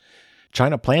 minutes.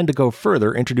 China planned to go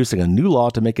further, introducing a new law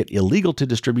to make it illegal to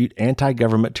distribute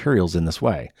anti-government materials in this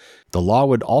way. The law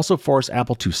would also force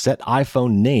Apple to set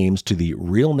iPhone names to the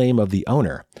real name of the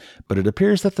owner, but it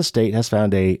appears that the state has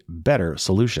found a better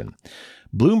solution.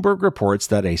 Bloomberg reports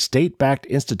that a state-backed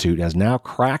institute has now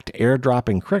cracked airdrop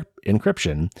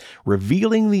encryption,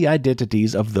 revealing the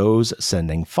identities of those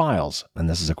sending files. And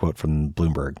this is a quote from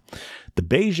Bloomberg. The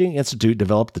Beijing Institute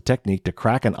developed the technique to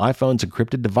crack an iPhone's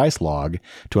encrypted device log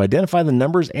to identify the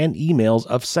numbers and emails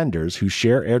of senders who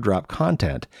share airdrop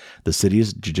content, the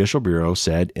city's Judicial Bureau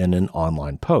said in an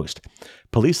online post.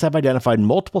 Police have identified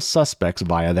multiple suspects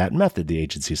via that method, the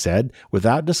agency said,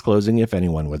 without disclosing if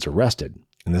anyone was arrested.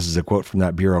 And this is a quote from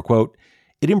that bureau, quote,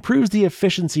 "It improves the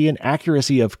efficiency and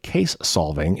accuracy of case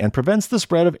solving and prevents the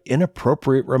spread of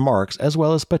inappropriate remarks as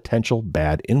well as potential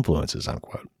bad influences,"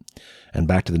 unquote. And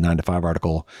back to the 9 to 5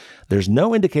 article, there's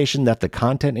no indication that the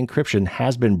content encryption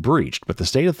has been breached, but the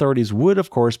state authorities would, of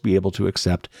course, be able to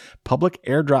accept public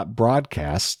airdrop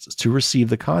broadcasts to receive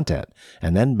the content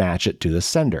and then match it to the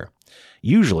sender.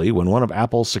 Usually, when one of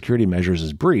Apple's security measures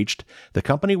is breached, the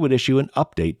company would issue an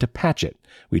update to patch it.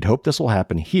 We'd hope this will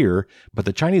happen here, but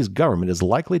the Chinese government is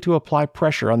likely to apply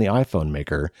pressure on the iPhone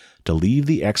maker to leave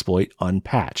the exploit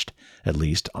unpatched, at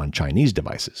least on Chinese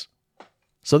devices.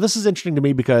 So this is interesting to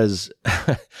me because,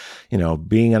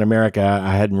 being in America,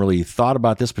 I hadn't really thought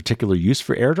about this particular use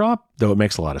for airdrop, though it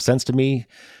makes a lot of sense to me.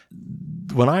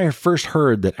 When I first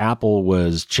heard that Apple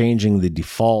was changing the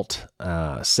default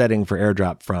setting for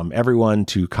airdrop from everyone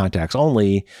to contacts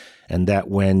only, and that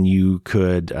when you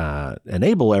could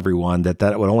enable everyone,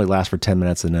 that would only last for 10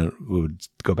 minutes and then it would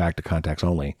go back to contacts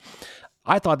only,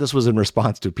 I thought this was in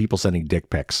response to people sending dick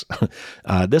pics.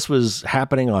 This was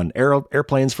happening on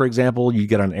airplanes, for example. You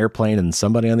get on an airplane and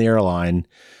somebody on the airline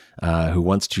who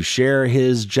wants to share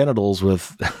his genitals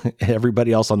with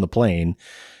everybody else on the plane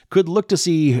could look to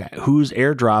see whose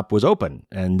airdrop was open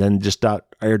and then just start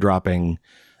airdropping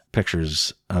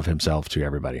pictures of himself to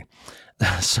everybody.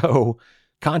 So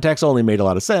contacts only made a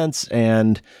lot of sense.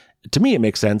 And to me, it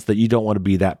makes sense that you don't want to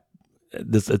be that.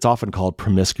 It's often called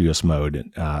promiscuous mode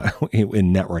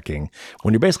in networking,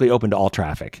 when you're basically open to all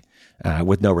traffic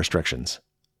with no restrictions.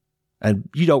 And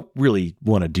you don't really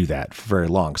want to do that for very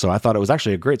long. So I thought it was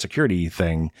actually a great security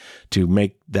thing to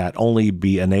make that only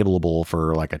be enableable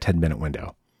for like a 10-minute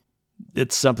window.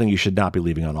 It's something you should not be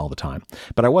leaving on all the time.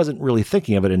 But I wasn't really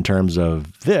thinking of it in terms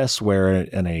of this, where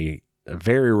in a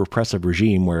very repressive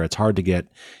regime where it's hard to get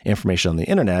information on the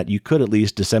internet, you could at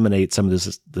least disseminate some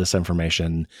of this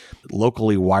information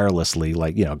locally, wirelessly,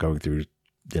 like, going through,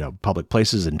 public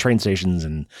places and train stations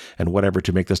and whatever,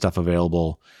 to make this stuff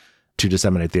available to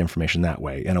disseminate the information that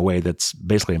way, in a way that's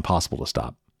basically impossible to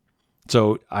stop.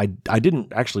 So I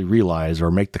didn't actually realize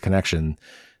or make the connection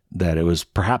that it was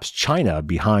perhaps China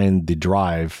behind the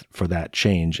drive for that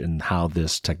change in how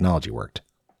this technology worked.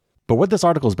 But what this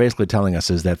article is basically telling us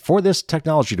is that for this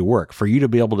technology to work, for you to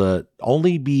be able to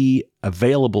only be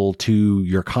available to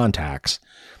your contacts,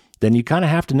 then you kind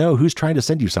of have to know who's trying to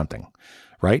send you something,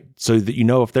 right? So that you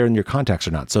know if they're in your contacts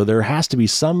or not. So there has to be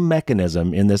some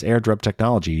mechanism in this airdrop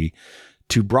technology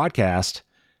to broadcast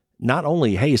not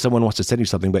only, hey, someone wants to send you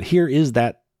something, but here's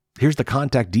the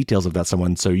contact details of that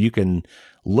someone, so you can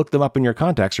look them up in your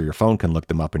contacts, or your phone can look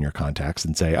them up in your contacts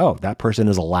and say, oh, that person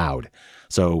is allowed,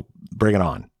 so bring it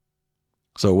on.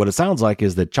 So what it sounds like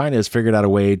is that China has figured out a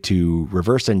way to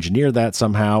reverse engineer that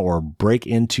somehow, or break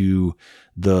into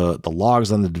the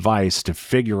logs on the device to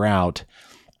figure out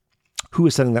who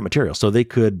is sending that material. So they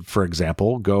could, for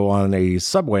example, go on a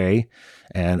subway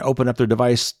and open up their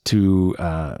device to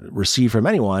receive from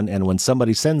anyone. And when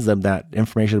somebody sends them that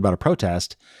information about a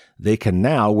protest, they can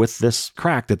now, with this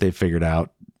crack that they've figured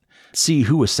out, see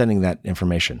who is sending that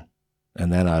information.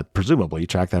 And then presumably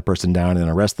track that person down and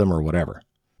arrest them or whatever.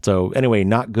 So anyway,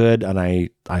 not good. And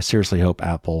I seriously hope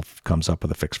Apple comes up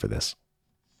with a fix for this.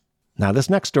 Now, this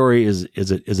next story is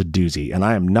a doozy, and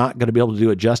I am not going to be able to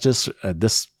do it justice.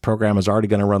 This program is already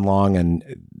going to run long, and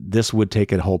this would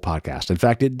take a whole podcast. In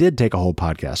fact, it did take a whole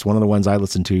podcast. One of the ones I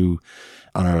listened to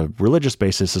on a religious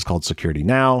basis is called Security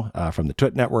Now from the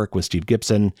Twit Network with Steve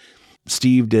Gibson.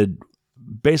 Steve did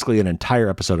basically an entire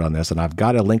episode on this, and I've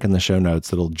got a link in the show notes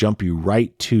that'll jump you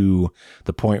right to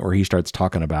the point where he starts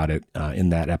talking about it in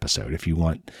that episode. If you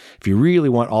really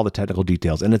want all the technical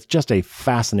details, and it's just a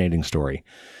fascinating story.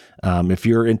 If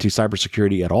you're into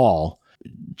cybersecurity at all,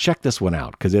 check this one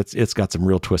out, because it's got some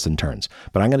real twists and turns.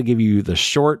 But I'm going to give you the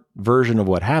short version of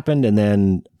what happened, and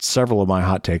then several of my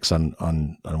hot takes on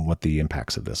what the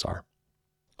impacts of this are.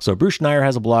 So Bruce Schneier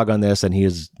has a blog on this, and he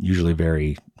is usually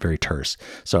very, very terse.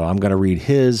 So I'm going to read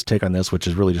his take on this, which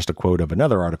is really just a quote of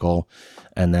another article,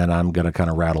 and then I'm going to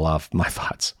kind of rattle off my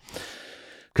thoughts.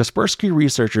 Kaspersky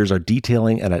researchers are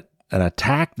detailing an an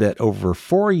attack that over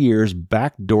 4 years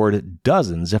backdoored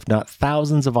dozens, if not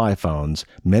thousands of iPhones,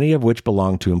 many of which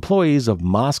belong to employees of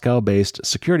Moscow-based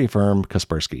security firm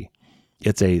Kaspersky.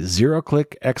 It's a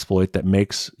zero-click exploit that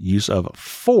makes use of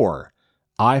 4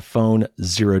 iPhone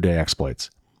zero-day exploits.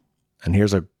 And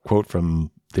here's a quote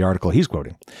from the article he's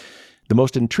quoting. The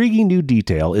most intriguing new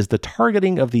detail is the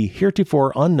targeting of the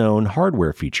heretofore unknown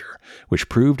hardware feature, which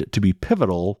proved to be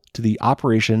pivotal to the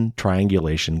Operation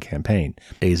Triangulation campaign.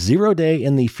 A zero-day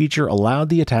in the feature allowed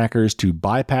the attackers to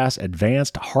bypass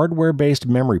advanced hardware-based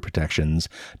memory protections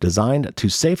designed to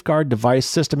safeguard device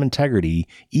system integrity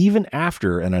even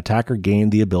after an attacker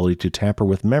gained the ability to tamper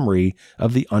with memory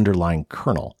of the underlying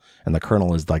kernel. And the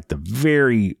kernel is like the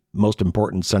very most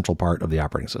important central part of the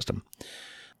operating system.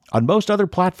 On most other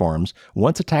platforms,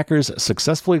 once attackers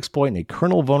successfully exploit a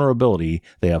kernel vulnerability,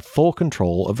 they have full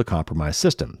control of the compromised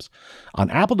systems. On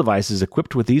Apple devices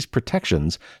equipped with these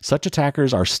protections, such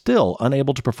attackers are still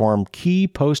unable to perform key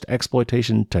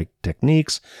post-exploitation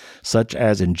techniques, such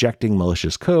as injecting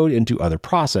malicious code into other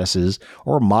processes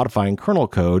or modifying kernel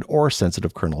code or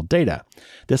sensitive kernel data.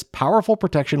 This powerful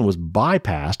protection was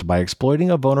bypassed by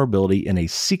exploiting a vulnerability in a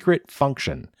secret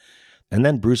function. And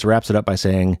then Bruce wraps it up by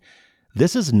saying,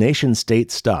 "This is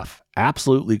nation-state stuff,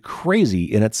 absolutely crazy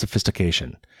in its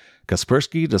sophistication.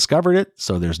 Kaspersky discovered it,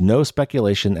 so there's no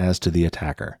speculation as to the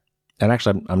attacker." And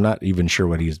actually, I'm not even sure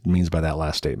what he means by that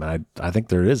last statement. I think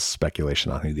there is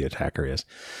speculation on who the attacker is.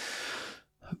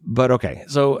 But okay,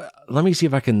 so let me see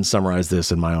if I can summarize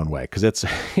this in my own way, because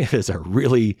it is a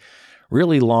really,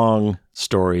 really long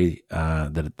story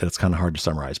that it's kind of hard to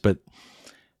summarize. But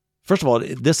first of all,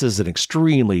 this is an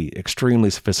extremely, extremely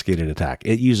sophisticated attack.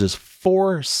 It uses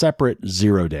 4 separate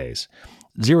zero days.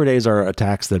 Zero days are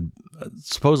attacks that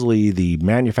supposedly the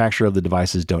manufacturer of the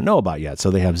devices don't know about yet, so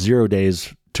they have 0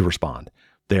 days to respond.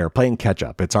 They are playing catch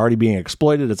up. It's already being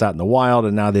exploited. It's out in the wild,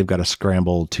 and now they've got to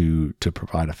scramble to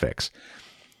provide a fix.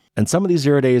 And some of these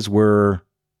 0 days were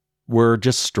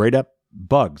just straight up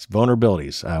bugs,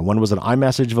 vulnerabilities. One was an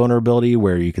iMessage vulnerability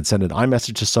where you could send an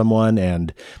iMessage to someone,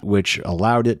 and which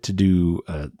allowed it to do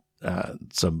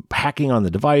some hacking on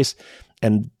the device.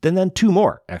 And then 2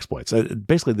 more exploits.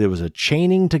 Basically, there was a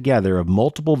chaining together of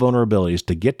multiple vulnerabilities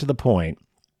to get to the point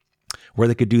where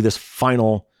they could do this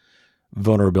final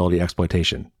vulnerability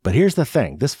exploitation. But here's the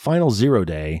thing. This final 0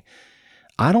 day,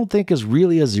 I don't think is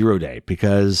really a 0 day,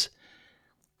 because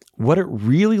what it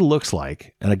really looks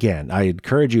like, and again, I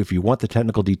encourage you, if you want the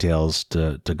technical details,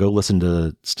 to go listen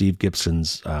to Steve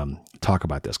Gibson's talk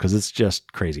about this, because it's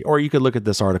just crazy. Or you could look at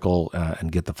this article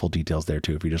and get the full details there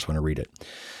too, if you just want to read it.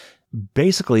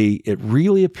 Basically, it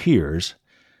really appears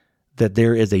that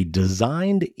there is a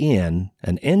designed in,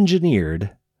 an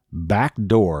engineered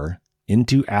backdoor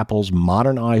into Apple's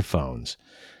modern iPhones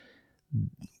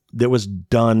that was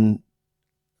done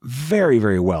very,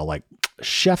 very well, like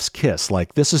chef's kiss.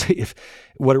 Like, this is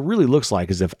what it really looks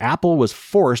like is if Apple was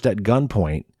forced at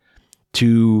gunpoint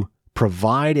to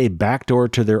provide a backdoor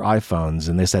to their iPhones,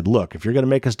 and they said, look, if you're going to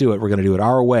make us do it, we're going to do it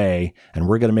our way, and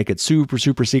we're going to make it super,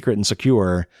 super secret and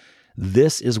secure.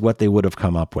 This is what they would have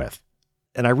come up with.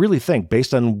 And I really think,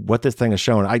 based on what this thing has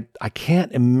shown, I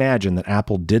can't imagine that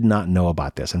Apple did not know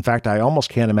about this. In fact, I almost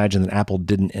can't imagine that Apple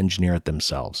didn't engineer it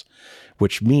themselves,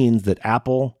 which means that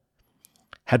Apple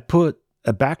had put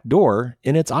a backdoor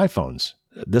in its iPhones.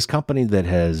 This company that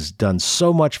has done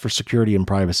so much for security and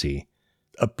privacy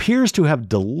appears to have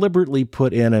deliberately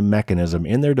put in a mechanism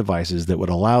in their devices that would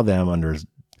allow them, under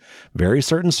very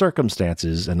certain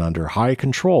circumstances and under high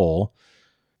control,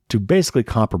 to basically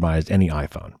compromise any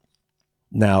iPhone.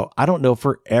 Now, I don't know if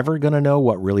we're ever going to know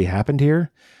what really happened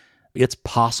here. It's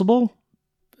possible.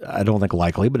 I don't think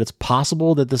likely, but it's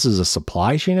possible that this is a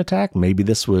supply chain attack. Maybe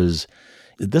this is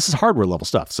hardware level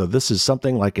stuff. So this is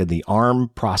something like in the ARM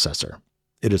processor.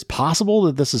 It is possible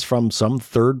that this is from some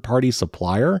third-party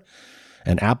supplier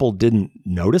and Apple didn't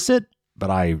notice it, but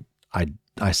I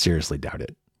seriously doubt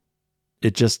it.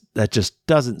 That just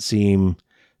doesn't seem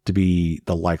to be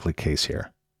the likely case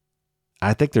here.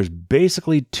 I think there's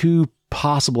basically 2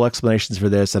 possible explanations for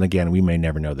this. And again, we may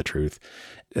never know the truth.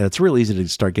 It's real easy to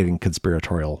start getting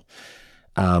conspiratorial.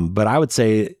 But I would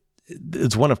say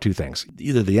it's one of 2 things.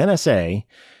 Either the NSA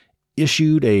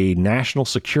issued a national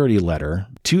security letter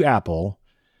to Apple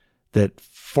that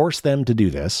forced them to do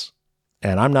this.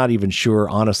 And I'm not even sure,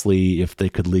 honestly, if they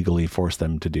could legally force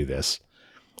them to do this.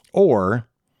 Or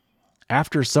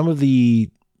after some of the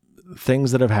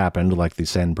things that have happened, like the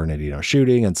San Bernardino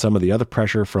shooting and some of the other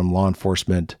pressure from law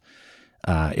enforcement,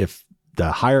 if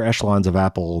the higher echelons of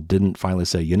Apple didn't finally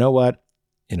say, you know what,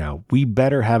 we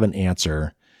better have an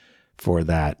answer for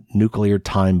that nuclear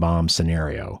time bomb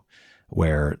scenario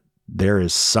where there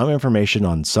is some information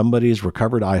on somebody's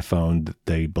recovered iPhone that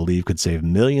they believe could save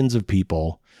millions of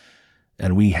people,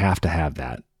 and we have to have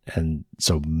that. And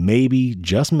so maybe,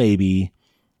 just maybe,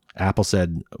 Apple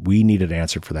said we need an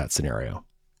answer for that scenario.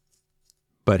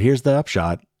 But here's the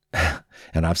upshot,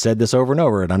 and I've said this over and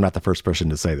over, and I'm not the first person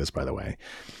to say this, by the way.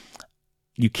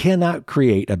 You cannot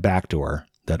create a backdoor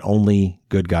that only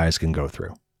good guys can go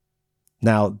through.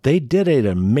 Now, they did an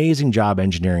amazing job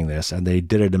engineering this, and they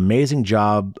did an amazing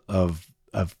job of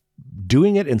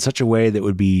doing it in such a way that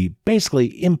would be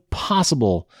basically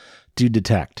impossible to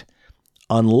detect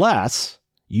unless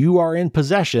you are in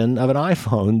possession of an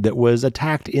iPhone that was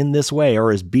attacked in this way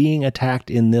or is being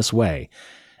attacked in this way.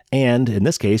 And in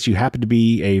this case, you happen to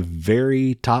be a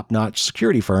very top-notch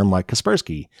security firm like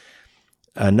Kaspersky.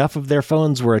 Enough of their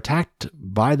phones were attacked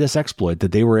by this exploit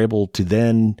that they were able to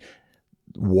then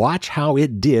watch how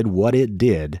it did what it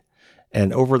did.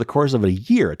 And over the course of a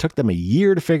year, it took them a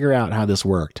year to figure out how this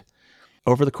worked.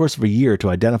 Over the course of a year to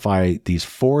identify these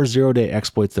 4 zero-day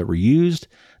exploits that were used,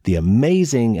 the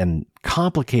amazing and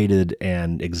complicated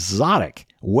and exotic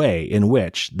way in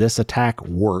which this attack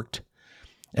worked,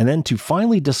 and then to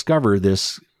finally discover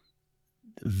this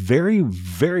very,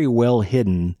 very well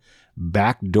hidden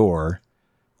backdoor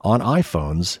on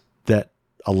iPhones that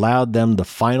allowed them the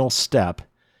final step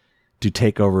to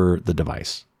take over the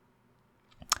device.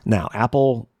 Now,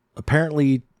 Apple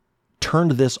apparently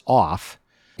turned this off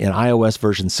in iOS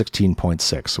version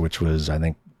 16.6, which was, I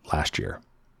think, last year.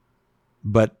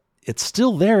 But it's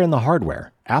still there in the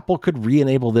hardware. Apple could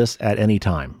re-enable this at any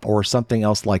time or something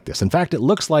else like this. In fact, it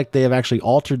looks like they have actually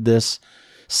altered this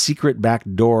secret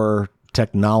backdoor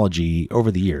technology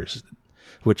over the years,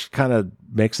 which kind of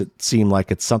makes it seem like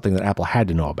it's something that Apple had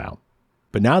to know about.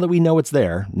 But now that we know it's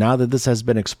there, now that this has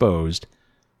been exposed,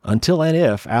 until and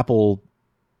if Apple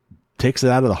takes it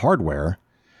out of the hardware,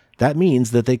 that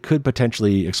means that they could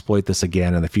potentially exploit this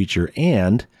again in the future.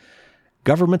 And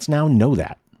governments now know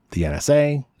that. The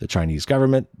NSA, the Chinese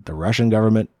government, the Russian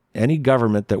government, any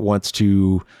government that wants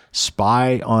to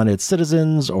spy on its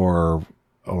citizens or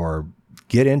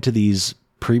get into these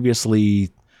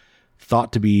previously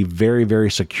thought to be very, very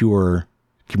secure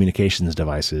communications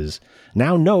devices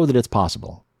now know that it's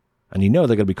possible. And you know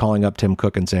they're going to be calling up Tim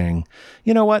Cook and saying,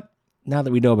 you know what? Now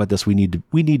that we know about this, we need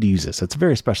to use this. It's a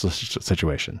very special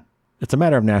situation. It's a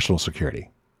matter of national security.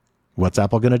 What's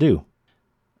Apple going to do?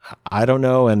 I don't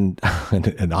know, and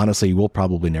honestly, we'll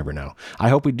probably never know. I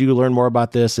hope we do learn more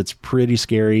about this. It's pretty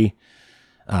scary.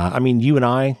 I mean, you and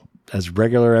I, as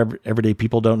regular everyday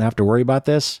people, don't have to worry about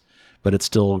this, but it's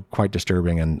still quite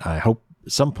disturbing, and I hope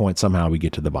at some point, somehow, we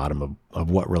get to the bottom of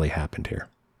what really happened here.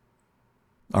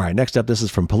 All right, next up, this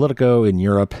is from Politico in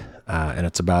Europe, and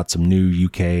it's about some new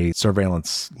UK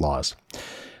surveillance laws.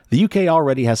 The UK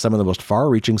already has some of the most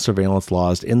far-reaching surveillance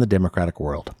laws in the democratic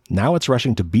world. Now it's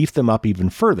rushing to beef them up even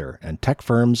further, and tech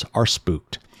firms are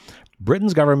spooked.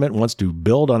 Britain's government wants to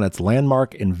build on its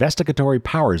landmark Investigatory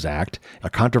Powers Act,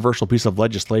 a controversial piece of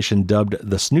legislation dubbed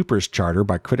the Snoopers Charter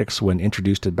by critics when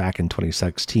introduced it back in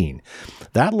 2016.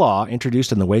 That law,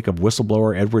 introduced in the wake of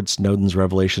whistleblower Edward Snowden's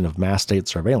revelation of mass state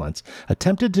surveillance,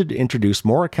 attempted to introduce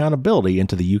more accountability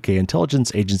into the UK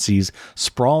intelligence agency's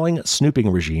sprawling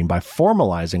snooping regime by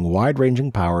formalizing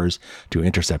wide-ranging powers to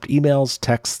intercept emails,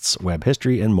 texts, web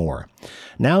history, and more.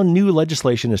 Now new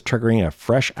legislation is triggering a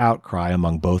fresh outcry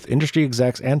among both industry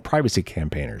execs and privacy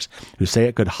campaigners, who say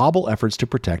it could hobble efforts to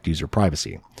protect user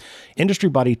privacy. Industry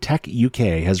body Tech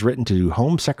UK has written to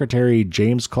Home Secretary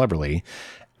James Cleverly,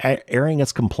 airing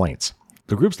its complaints.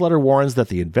 The group's letter warns that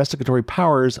the Investigatory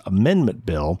Powers Amendment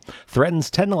Bill threatens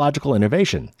technological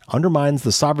innovation, undermines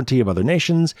the sovereignty of other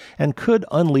nations, and could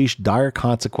unleash dire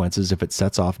consequences if it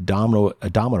sets off a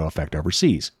domino effect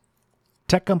overseas.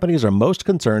 Tech companies are most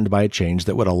concerned by a change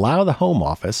that would allow the Home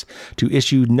Office to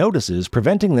issue notices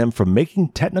preventing them from making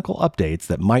technical updates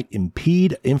that might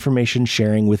impede information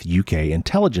sharing with UK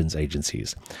intelligence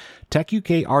agencies. Tech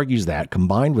UK argues that,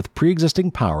 combined with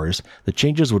pre-existing powers, the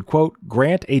changes would, quote,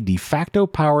 grant a de facto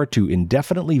power to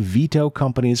indefinitely veto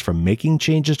companies from making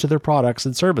changes to their products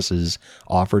and services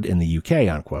offered in the UK,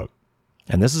 unquote.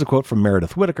 And this is a quote from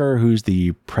Meredith Whittaker, who's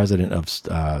the president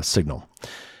of Signal.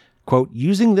 Quote,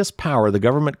 using this power, the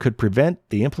government could prevent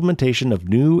the implementation of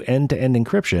new end-to-end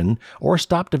encryption or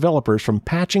stop developers from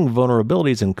patching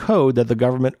vulnerabilities in code that the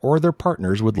government or their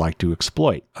partners would like to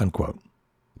exploit, unquote.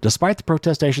 Despite the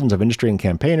protestations of industry and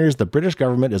campaigners, the British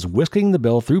government is whisking the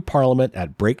bill through Parliament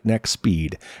at breakneck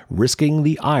speed, risking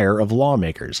the ire of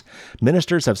lawmakers.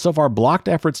 Ministers have so far blocked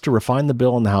efforts to refine the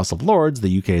bill in the House of Lords,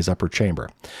 the UK's upper chamber.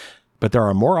 But there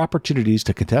are more opportunities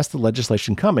to contest the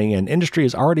legislation coming, and industry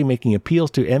is already making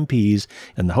appeals to MPs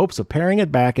in the hopes of paring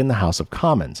it back in the House of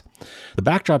Commons. The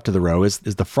backdrop to the row is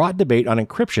the fraught debate on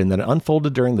encryption that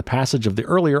unfolded during the passage of the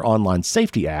earlier Online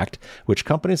Safety Act, which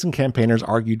companies and campaigners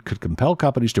argued could compel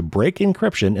companies to break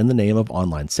encryption in the name of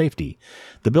online safety.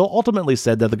 The bill ultimately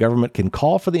said that the government can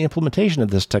call for the implementation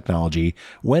of this technology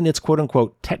when it's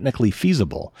quote-unquote technically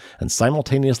feasible and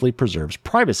simultaneously preserves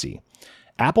privacy.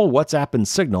 Apple, WhatsApp, and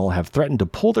Signal have threatened to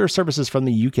pull their services from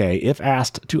the UK if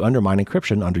asked to undermine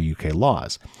encryption under UK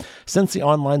laws. Since the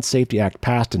Online Safety Act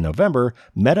passed in November,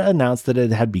 Meta announced that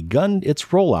it had begun its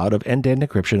rollout of end-to-end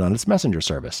encryption on its Messenger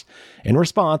service. In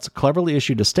response, Cleverly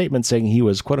issued a statement saying he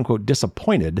was quote-unquote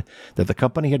disappointed that the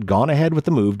company had gone ahead with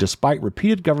the move despite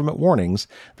repeated government warnings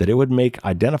that it would make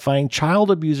identifying child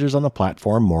abusers on the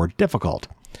platform more difficult.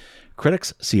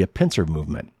 Critics see a pincer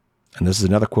movement. And this is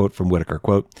another quote from Whitaker,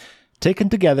 quote, "Taken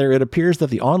together, it appears that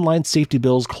the Online Safety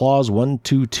Bill's Clause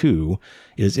 122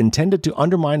 is intended to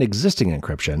undermine existing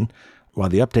encryption, while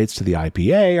the updates to the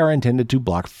IPA are intended to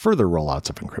block further rollouts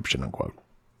of encryption," unquote.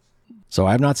 So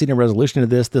I have not seen a resolution to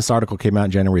this. This article came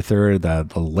out January 3rd.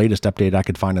 The latest update I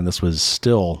could find on this was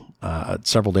still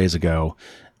several days ago,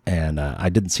 and I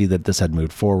didn't see that this had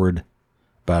moved forward.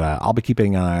 But I'll be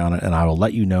keeping an eye on it, and I will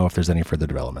let you know if there's any further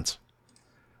developments.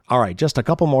 All right, just a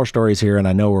couple more stories here, and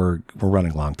I know we're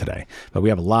running long today, but we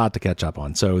have a lot to catch up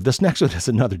on. So this next one is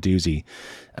another doozy,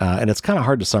 and it's kind of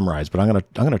hard to summarize, but I'm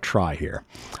gonna try here.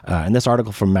 And this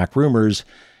article from MacRumors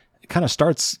kind of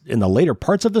starts in the later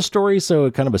parts of the story, so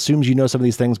it kind of assumes you know some of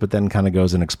these things, but then kind of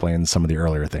goes and explains some of the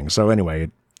earlier things. So anyway,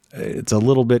 it's a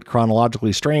little bit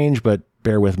chronologically strange, but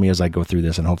bear with me as I go through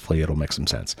this, and hopefully it'll make some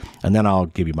sense. And then I'll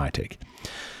give you my take.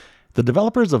 The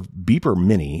developers of Beeper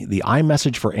Mini, the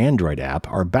iMessage for Android app,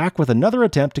 are back with another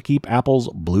attempt to keep Apple's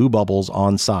blue bubbles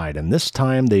on side, and this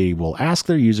time they will ask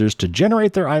their users to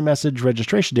generate their iMessage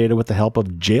registration data with the help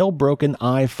of jailbroken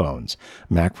iPhones,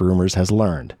 MacRumors has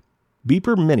learned.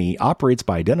 Beeper Mini operates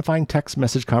by identifying text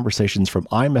message conversations from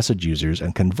iMessage users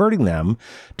and converting them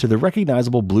to the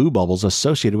recognizable blue bubbles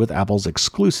associated with Apple's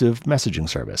exclusive messaging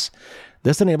service.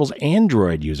 This enables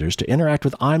Android users to interact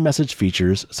with iMessage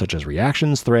features such as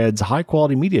reactions, threads,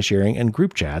 high-quality media sharing, and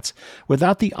group chats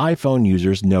without the iPhone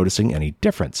users noticing any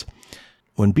difference.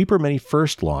 When Beeper Mini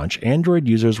first launched, Android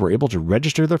users were able to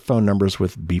register their phone numbers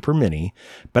with Beeper Mini,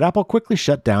 but Apple quickly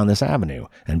shut down this avenue,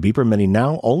 and Beeper Mini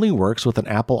now only works with an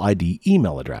Apple ID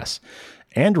email address.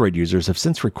 Android users have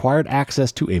since required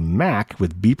access to a Mac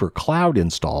with Beeper Cloud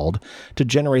installed to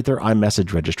generate their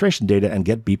iMessage registration data and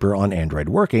get Beeper on Android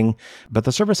working, but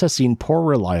the service has seen poor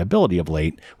reliability of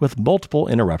late, with multiple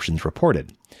interruptions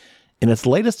reported. In its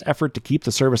latest effort to keep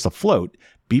the service afloat,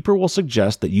 Beeper will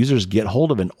suggest that users get hold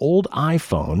of an old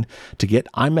iPhone to get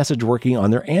iMessage working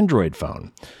on their Android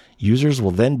phone. Users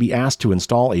will then be asked to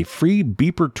install a free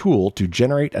Beeper tool to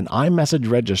generate an iMessage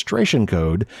registration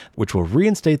code, which will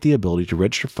reinstate the ability to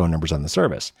register phone numbers on the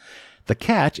service. The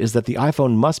catch is that the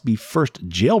iPhone must be first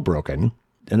jailbroken,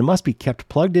 and it must be kept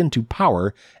plugged into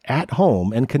power at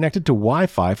home and connected to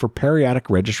Wi-Fi for periodic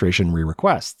registration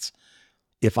re-requests.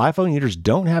 If iPhone users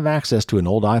don't have access to an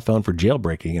old iPhone for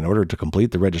jailbreaking in order to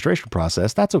complete the registration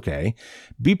process, that's okay.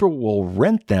 Beeper will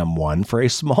rent them one for a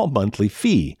small monthly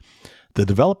fee. The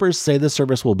developers say the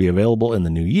service will be available in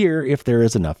the new year if there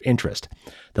is enough interest.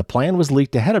 The plan was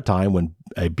leaked ahead of time when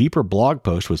a Beeper blog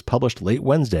post was published late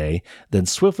Wednesday, then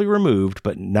swiftly removed,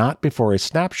 but not before a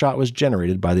snapshot was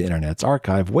generated by the Internet's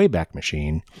archive Wayback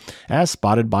Machine, as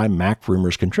spotted by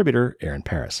MacRumors contributor Aaron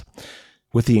Paris.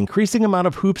 With the increasing amount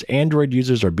of hoops Android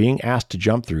users are being asked to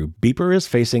jump through, Beeper is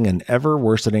facing an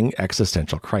ever-worsening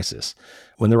existential crisis.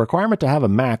 When the requirement to have a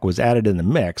Mac was added in the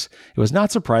mix, it was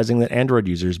not surprising that Android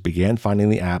users began finding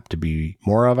the app to be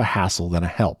more of a hassle than a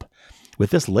help.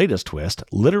 With this latest twist,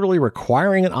 literally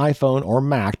requiring an iPhone or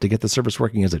Mac to get the service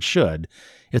working as it should,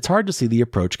 it's hard to see the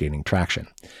approach gaining traction.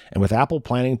 And with Apple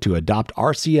planning to adopt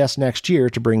RCS next year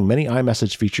to bring many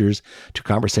iMessage features to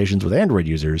conversations with Android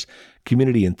users,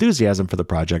 community enthusiasm for the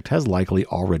project has likely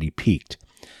already peaked.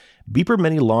 Beeper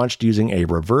Mini launched using a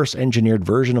reverse-engineered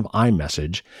version of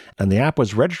iMessage, and the app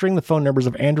was registering the phone numbers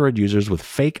of Android users with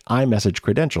fake iMessage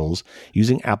credentials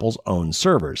using Apple's own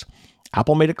servers.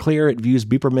 Apple made it clear it views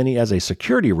Beeper Mini as a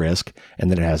security risk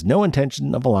and that it has no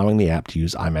intention of allowing the app to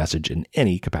use iMessage in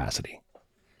any capacity.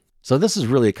 So this is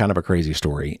really kind of a crazy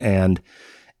story, and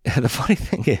the funny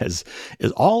thing is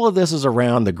all of this is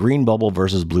around the green bubble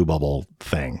versus blue bubble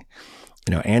thing.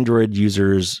 You know, Android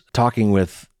users talking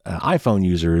with iPhone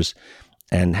users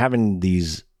and having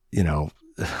these,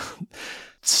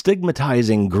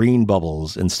 stigmatizing green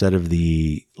bubbles instead of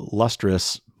the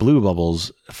lustrous blue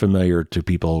bubbles familiar to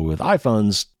people with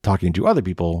iPhones talking to other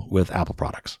people with Apple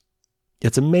products.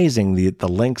 It's amazing the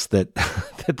lengths that,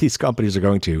 that these companies are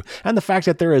going to, and the fact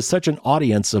that there is such an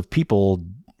audience of people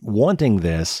wanting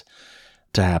this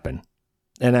to happen.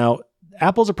 And now,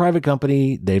 Apple's a private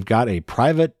company. They've got a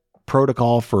private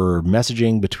protocol for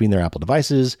messaging between their Apple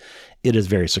devices. It is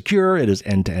very secure. It is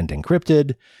end-to-end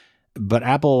encrypted. But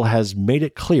Apple has made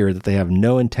it clear that they have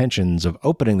no intentions of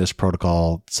opening this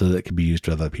protocol so that it can be used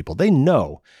with other people. They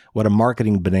know what a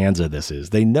marketing bonanza this is.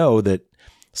 They know that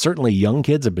certainly young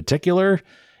kids in particular,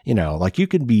 like you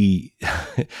could be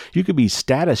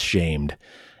status shamed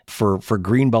for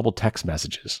green bubble text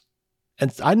messages.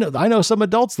 And I know some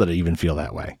adults that even feel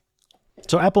that way.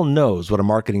 So Apple knows what a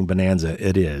marketing bonanza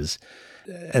it is,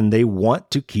 and they want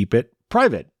to keep it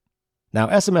private. Now,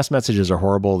 SMS messages are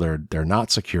horrible. They're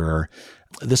not secure.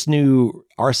 This new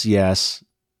RCS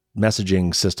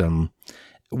messaging system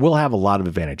will have a lot of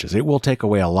advantages. It will take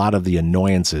away a lot of the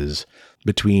annoyances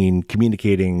between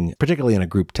communicating, particularly in a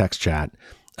group text chat,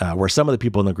 where some of the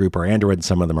people in the group are Android and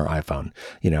some of them are iPhone.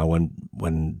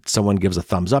 When someone gives a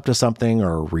thumbs up to something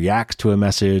or reacts to a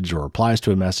message or replies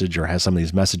to a message or has some of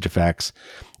these message effects,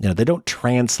 they don't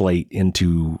translate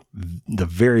into the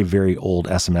very, very old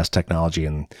SMS technology.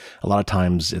 And a lot of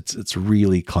times it's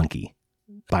really clunky.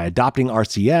 By adopting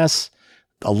RCS,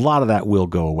 a lot of that will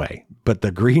go away. But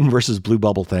the green versus blue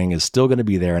bubble thing is still going to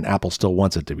be there, and Apple still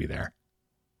wants it to be there.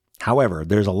 However,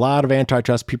 there's a lot of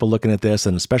antitrust people looking at this,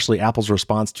 and especially Apple's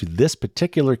response to this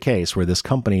particular case where this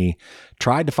company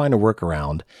tried to find a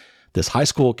workaround. This high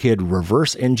school kid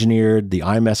reverse engineered the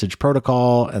iMessage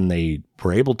protocol, and they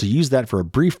were able to use that for a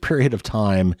brief period of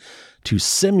time to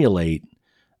simulate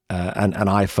an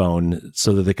iPhone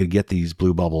so that they could get these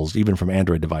blue bubbles even from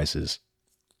Android devices.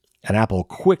 And Apple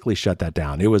quickly shut that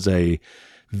down. It was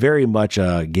very much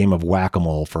a game of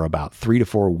whack-a-mole for about 3 to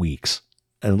 4 weeks.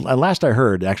 And last I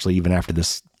heard, actually, even after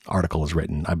this article was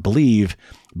written, I believe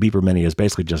Beeper Mini has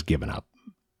basically just given up.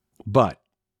 But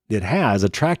it has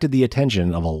attracted the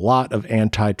attention of a lot of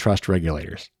antitrust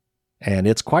regulators. And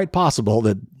it's quite possible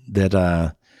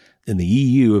that in the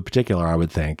EU in particular, I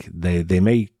would think, they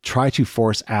may try to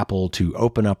force Apple to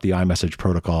open up the iMessage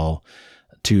protocol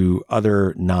to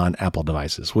other non-Apple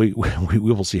devices. We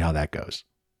will see how that goes.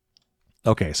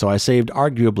 Okay, so I saved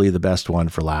arguably the best one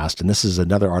for last, and this is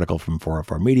another article from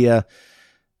 404 Media,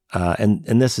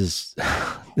 and this is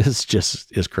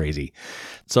crazy.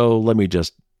 So let me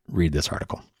just read this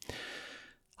article.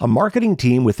 A marketing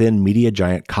team within media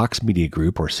giant Cox Media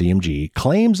Group, or CMG,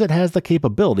 claims it has the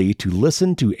capability to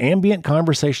listen to ambient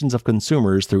conversations of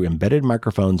consumers through embedded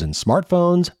microphones in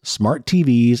smartphones, smart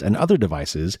TVs, and other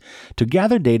devices to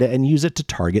gather data and use it to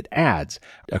target ads,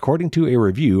 according to a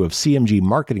review of CMG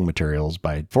marketing materials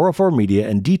by 404 Media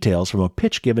and details from a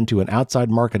pitch given to an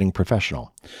outside marketing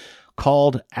professional.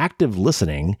 Called Active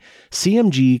Listening,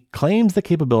 CMG claims the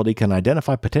capability can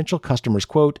identify potential customers,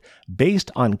 quote,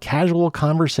 based on casual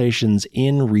conversations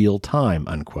in real time,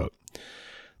 unquote.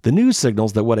 The news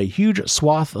signals that what a huge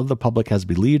swath of the public has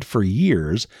believed for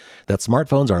years, that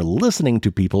smartphones are listening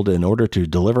to people in order to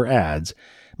deliver ads,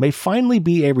 may finally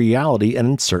be a reality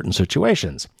in certain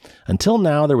situations. Until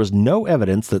now, there was no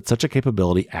evidence that such a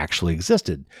capability actually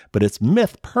existed, but its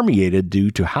myth permeated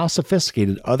due to how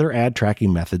sophisticated other ad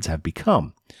tracking methods have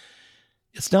become.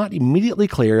 It's not immediately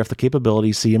clear if the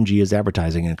capability CMG is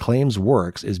advertising and claims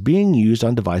works is being used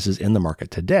on devices in the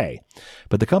market today,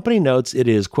 but the company notes it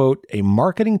is, quote, a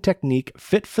marketing technique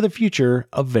fit for the future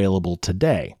available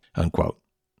today, unquote.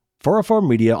 404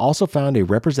 Media also found a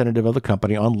representative of the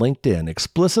company on LinkedIn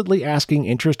explicitly asking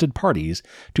interested parties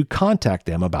to contact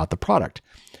them about the product.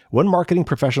 One marketing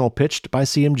professional pitched by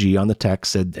CMG on the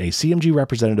text said a CMG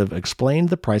representative explained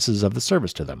the prices of the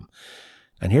service to them.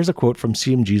 And here's a quote from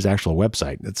CMG's actual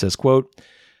website. It says, quote,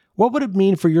 what would it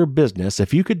mean for your business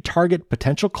if you could target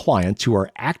potential clients who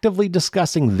are actively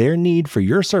discussing their need for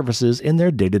your services in their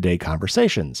day-to-day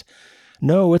conversations?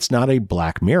 No, it's not a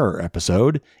Black Mirror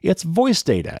episode. It's voice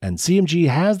data, and CMG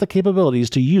has the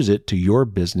capabilities to use it to your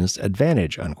business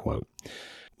advantage, unquote.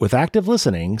 With Active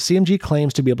Listening, CMG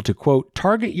claims to be able to, quote,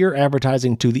 target your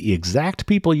advertising to the exact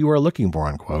people you are looking for,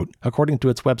 unquote, according to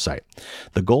its website.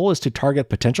 The goal is to target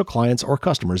potential clients or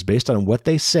customers based on what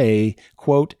they say,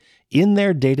 quote, in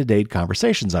their day-to-day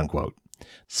conversations, unquote.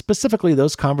 Specifically,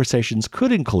 those conversations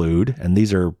could include, and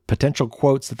these are potential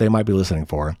quotes that they might be listening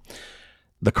for,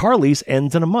 the car lease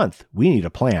ends in a month. We need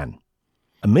a plan.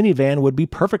 A minivan would be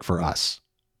perfect for us.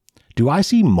 Do I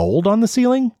see mold on the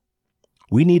ceiling?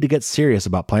 We need to get serious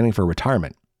about planning for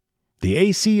retirement. The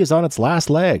AC is on its last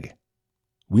leg.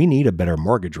 We need a better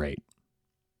mortgage rate.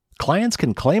 Clients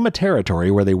can claim a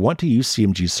territory where they want to use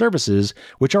CMG services,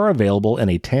 which are available in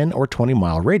a 10 or 20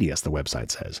 mile radius, the website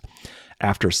says.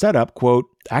 After setup, quote,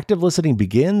 active listening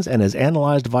begins and is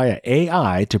analyzed via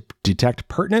AI to detect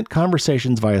pertinent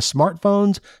conversations via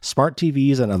smartphones, smart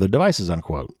TVs, and other devices,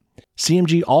 unquote.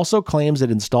 CMG also claims it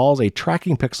installs a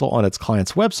tracking pixel on its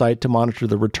client's website to monitor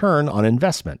the return on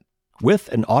investment. With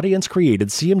an audience created,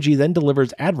 CMG then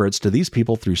delivers adverts to these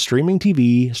people through streaming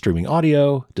TV, streaming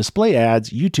audio, display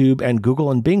ads, YouTube, and Google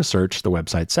and Bing search, the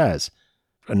website says.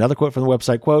 Another quote from the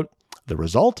website, quote, the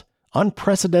result?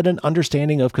 Unprecedented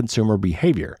understanding of consumer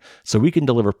behavior, so we can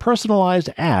deliver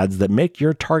personalized ads that make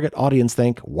your target audience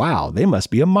think, wow, they must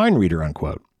be a mind reader,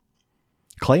 unquote.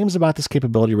 Claims about this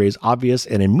capability raise obvious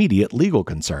and immediate legal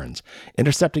concerns.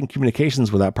 Intercepting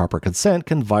communications without proper consent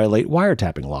can violate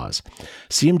wiretapping laws.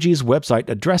 CMG's website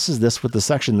addresses this with the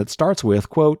section that starts with,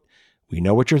 quote, we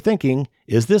know what you're thinking.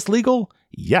 Is this legal?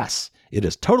 Yes. It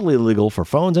is totally illegal for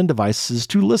phones and devices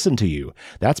to listen to you.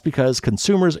 That's because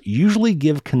consumers usually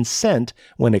give consent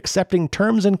when accepting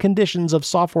terms and conditions of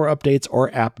software updates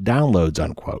or app downloads,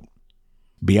 unquote.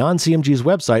 Beyond CMG's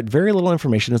website, very little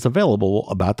information is available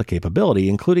about the capability,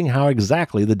 including how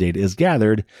exactly the data is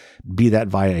gathered, be that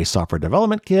via a software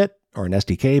development kit or an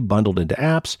SDK bundled into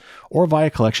apps, or via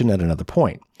collection at another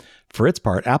point. For its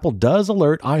part, Apple does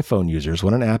alert iPhone users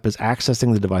when an app is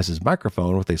accessing the device's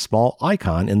microphone with a small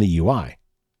icon in the UI.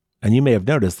 And you may have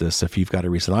noticed this if you've got a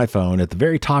recent iPhone, at the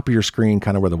very top of your screen,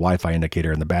 kind of where the Wi-Fi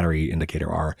indicator and the battery indicator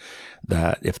are,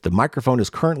 that if the microphone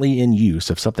is currently in use,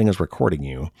 if something is recording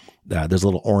you, there's a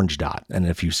little orange dot. And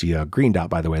if you see a green dot,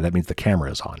 by the way, that means the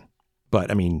camera is on. But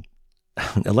I mean,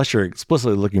 unless you're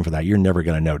explicitly looking for that, you're never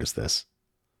going to notice this.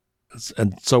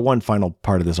 And so one final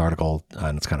part of this article,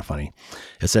 and it's kind of funny,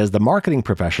 it says the marketing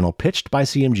professional pitched by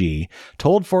CMG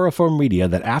told 404 Media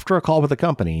that after a call with the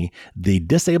company, they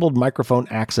disabled microphone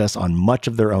access on much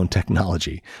of their own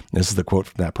technology. This is the quote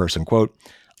from that person, quote,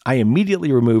 I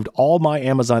immediately removed all my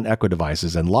Amazon Echo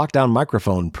devices and locked down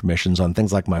microphone permissions on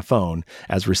things like my phone,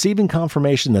 as receiving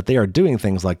confirmation that they are doing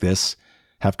things like this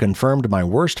have confirmed my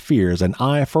worst fears, and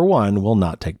I, for one, will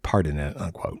not take part in it,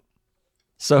 unquote.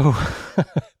 So...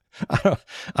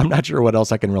 I'm not sure what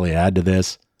else I can really add to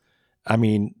this. I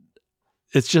mean,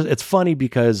 it's funny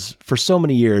because for so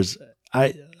many years,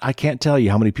 I can't tell you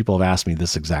how many people have asked me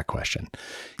this exact question.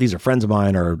 These are friends of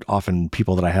mine or often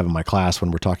people that I have in my class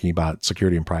when we're talking about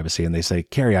security and privacy. And they say,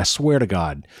 Carey, I swear to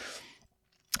God,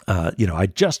 I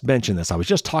just mentioned this. I was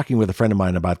just talking with a friend of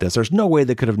mine about this. There's no way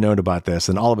they could have known about this.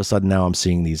 And all of a sudden now I'm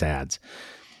seeing these ads.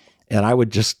 And I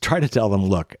would just try to tell them,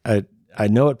 look, I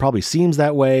know it probably seems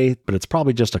that way, but it's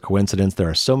probably just a coincidence. There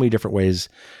are so many different ways,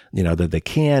 that they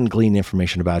can glean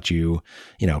information about you.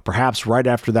 Perhaps right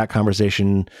after that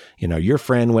conversation, your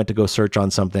friend went to go search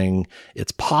on something.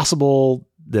 It's possible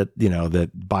that,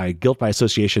 that by guilt by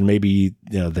association, maybe,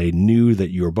 they knew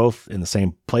that you were both in the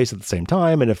same place at the same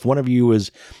time. And if one of you was,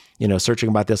 searching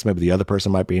about this, maybe the other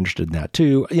person might be interested in that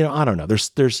too. I don't know.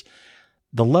 There's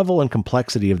the level and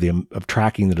complexity of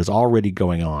tracking that is already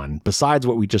going on, besides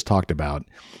what we just talked about,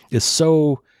 is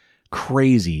so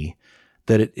crazy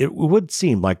that it would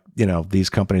seem like, these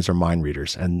companies are mind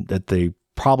readers and that they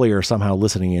probably are somehow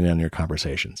listening in on your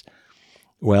conversations.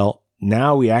 Well,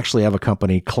 now we actually have a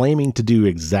company claiming to do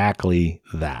exactly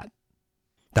that.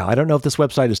 Now, I don't know if this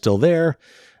website is still there,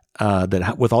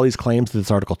 that with all these claims that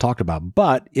this article talked about,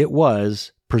 but it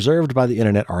was preserved by the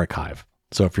Internet Archive.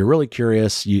 So if you're really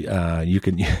curious, you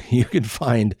can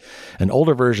find an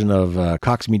older version of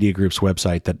Cox Media Group's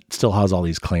website that still has all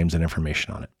these claims and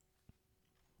information on it.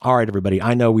 All right, everybody,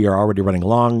 I know we are already running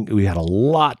long. We had a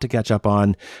lot to catch up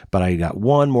on, but I got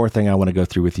one more thing I want to go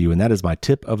through with you, and that is my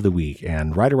tip of the week.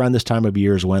 And right around this time of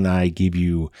year is when I give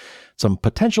you some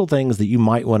potential things that you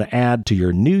might want to add to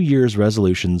your New Year's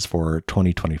resolutions for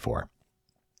 2024.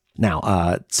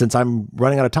 Now, since I'm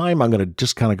running out of time, I'm going to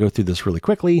just kind of go through this really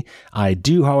quickly. I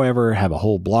do, however, have a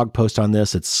whole blog post on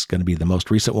this. It's going to be the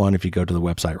most recent one if you go to the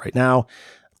website right now.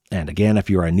 And again, if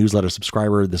you're a newsletter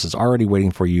subscriber, this is already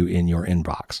waiting for you in your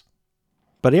inbox.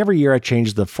 But every year I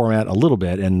change the format a little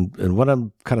bit. And what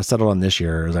I'm kind of settled on this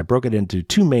year is I broke it into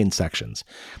two main sections.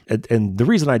 And the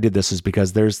reason I did this is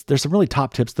because there's some really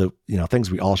top tips that, things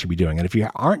we all should be doing. And if you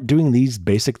aren't doing these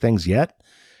basic things yet,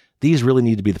 these really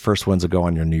need to be the first ones that go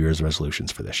on your New Year's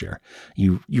resolutions for this year.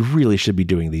 You really should be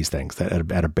doing these things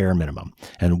at a bare minimum.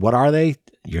 And what are they?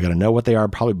 You're going to know what they are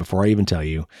probably before I even tell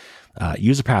you.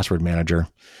 Use a password manager.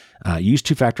 Use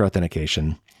two-factor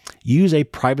authentication. Use a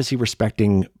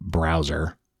privacy-respecting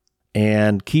browser.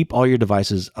 And keep all your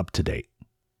devices up to date.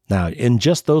 Now, in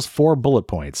just those 4 bullet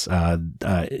points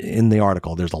in the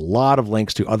article, there's a lot of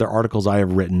links to other articles I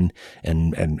have written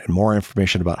and more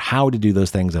information about how to do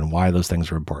those things and why those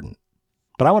things are important.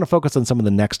 But I want to focus on some of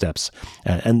the next steps.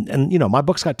 And my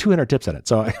book's got 200 tips in it,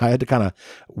 so I had to kind of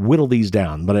whittle these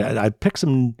down. But I picked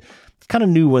some kind of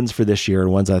new ones for this year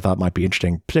and ones that I thought might be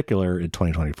interesting, in particular in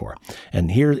 2024. And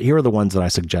here are the ones that I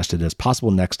suggested as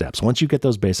possible next steps. Once you get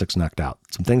those basics knocked out,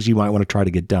 some things you might want to try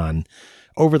to get done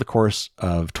over the course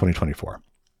of 2024.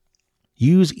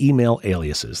 Use email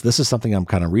aliases. This is something I'm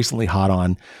kind of recently hot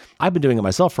on. I've been doing it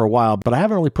myself for a while, but I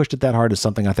haven't really pushed it that hard as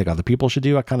something I think other people should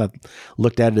do. I kind of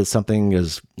looked at it as something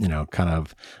as, kind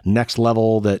of next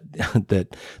level that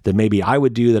maybe I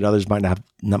would do that others might not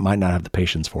have the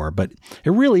patience for. But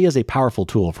it really is a powerful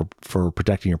tool for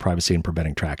protecting your privacy and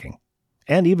preventing tracking,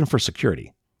 and even for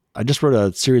security. I just wrote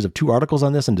a series of 2 articles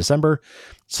on this in December,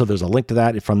 so there's a link to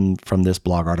that from this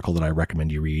blog article that I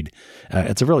recommend you read.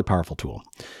 It's a really powerful tool.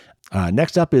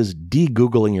 Next up is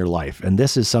de-Googling your life, and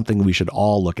this is something we should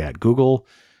all look at. Google,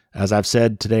 as I've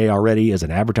said today already, is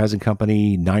an advertising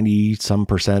company.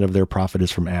 90% of their profit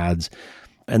is from ads,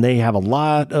 and they have a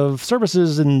lot of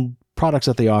services and products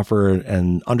that they offer,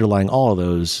 and underlying all of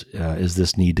those is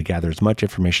this need to gather as much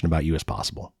information about you as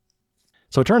possible.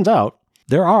 So it turns out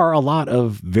there are a lot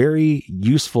of very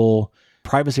useful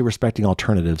privacy-respecting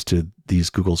alternatives to these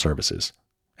Google services.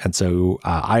 And so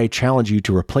I challenge you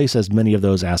to replace as many of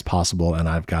those as possible, and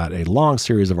I've got a long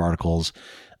series of articles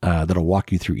that'll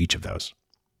walk you through each of those.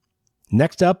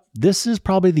 Next up, this is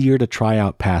probably the year to try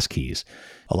out passkeys.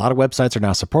 A lot of websites are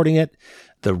now supporting it.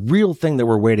 The real thing that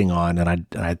we're waiting on, and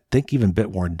I think even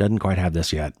Bitwarden doesn't quite have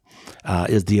this yet,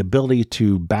 is the ability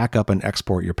to back up and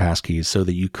export your passkeys so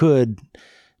that you could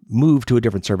move to a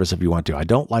different service if you want to. I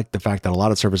don't like the fact that a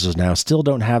lot of services now still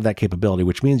don't have that capability,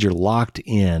 which means you're locked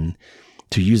in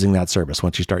to using that service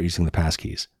once you start using the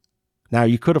passkeys. Now,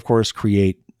 you could, of course,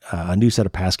 create a new set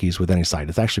of passkeys with any site.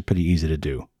 It's actually pretty easy to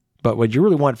do. But what you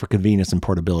really want for convenience and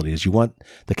portability is you want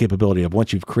the capability of,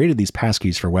 once you've created these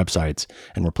passkeys for websites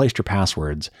and replaced your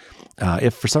passwords,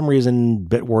 if for some reason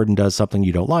Bitwarden does something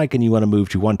you don't like and you want to move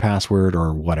to 1Password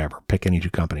or whatever, pick any 2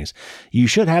 companies, you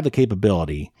should have the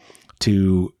capability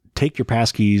to take your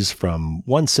passkeys from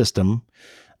one system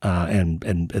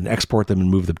and export them and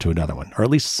move them to another one, or at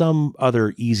least some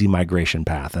other easy migration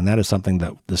path. And that is something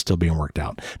that is still being worked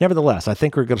out. Nevertheless, I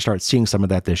think we're going to start seeing some of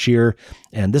that this year.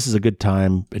 And this is a good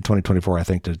time in 2024, I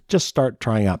think, to just start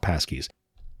trying out passkeys.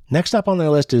 Next up on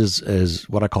the list is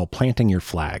what I call planting your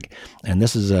flag. And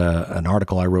this is an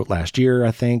article I wrote last year,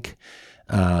 I think,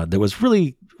 that was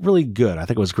really, really good. I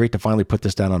think it was great to finally put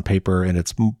this down on paper, and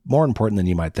it's more important than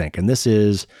you might think. And this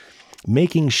is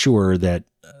making sure that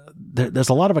there's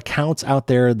a lot of accounts out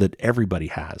there that everybody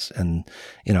has. And,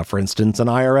 for instance, an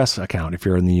IRS account, if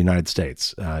you're in the United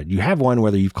States, you have one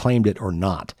whether you've claimed it or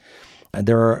not. And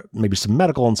there are maybe some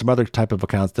medical and some other type of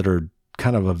accounts that are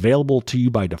kind of available to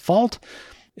you by default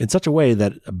in such a way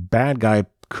that a bad guy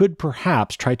could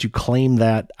perhaps try to claim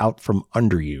that out from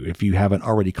under you if you haven't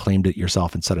already claimed it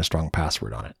yourself and set a strong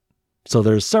password on it. So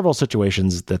there's several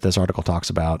situations that this article talks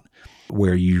about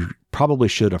where you probably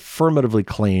should affirmatively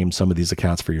claim some of these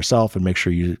accounts for yourself and make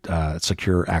sure you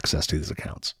secure access to these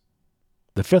accounts.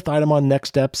 The 5th item on next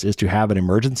steps is to have an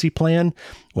emergency plan.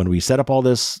 When we set up all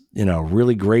this,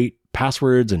 really great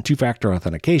passwords and 2-factor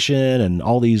authentication and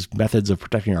all these methods of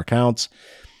protecting our accounts,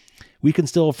 we can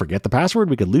still forget the password.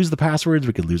 We could lose the passwords.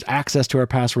 We could lose access to our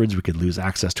passwords. We could lose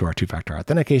access to our 2-factor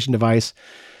authentication device.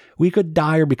 We could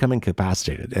die or become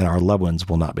incapacitated, and our loved ones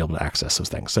will not be able to access those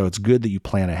things. So it's good that you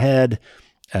plan ahead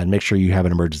and make sure you have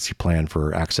an emergency plan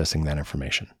for accessing that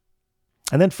information.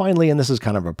 And then finally, and this is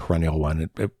kind of a perennial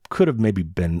one, it could have maybe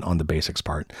been on the basics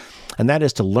part, and that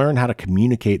is to learn how to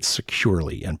communicate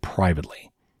securely and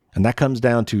privately. And that comes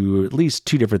down to at least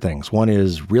 2 different things. One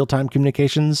is real-time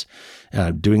communications,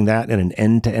 doing that in an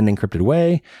end-to-end encrypted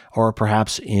way, or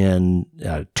perhaps in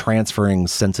transferring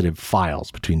sensitive files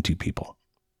between 2 people.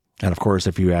 And of course,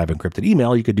 if you have encrypted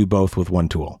email, you could do both with one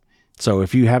tool. So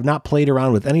if you have not played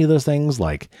around with any of those things,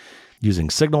 like using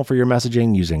Signal for your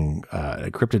messaging, using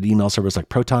encrypted email service like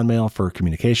ProtonMail for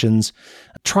communications,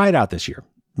 try it out this year.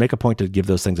 Make a point to give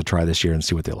those things a try this year and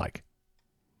see what they like.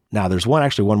 Now, there's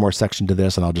one more section to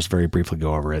this, and I'll just very briefly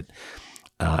go over it.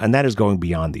 And that is going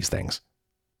beyond these things.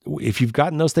 If you've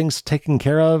gotten those things taken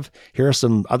care of, here are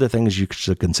some other things you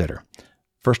should consider.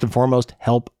 First and foremost,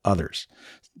 help others.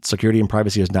 Security and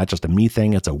privacy is not just a me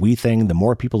thing, it's a we thing. The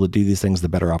more people that do these things, the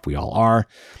better off we all are.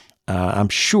 I'm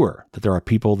sure that there are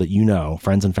people that you know,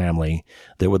 friends and family,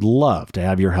 that would love to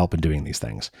have your help in doing these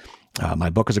things. My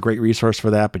book is a great resource for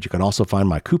that, but you can also find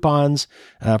my coupons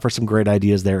for some great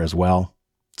ideas there as well.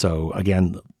 So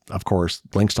again, of course,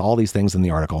 links to all these things in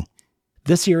the article.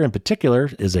 This year in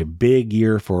particular is a big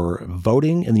year for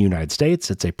voting in the United States.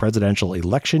 It's a presidential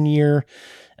election year.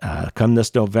 Come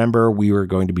this November, we are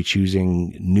going to be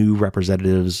choosing new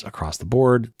representatives across the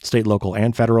board, state, local,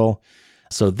 and federal.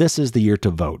 So this is the year to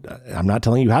vote. I'm not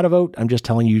telling you how to vote. I'm just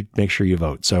telling you, make sure you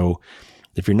vote. So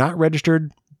if you're not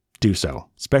registered, do so.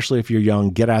 Especially if you're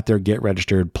young, get out there, get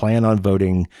registered, plan on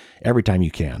voting every time you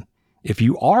can. If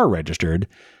you are registered,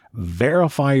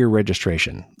 verify your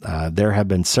registration. There have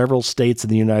been several states in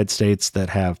the United States that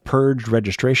have purged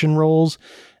registration rolls.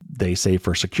 They say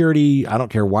for security, I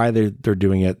don't care why they're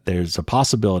doing it. There's a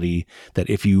possibility that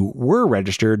if you were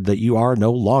registered, that you are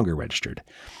no longer registered.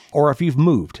 Or if you've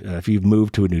moved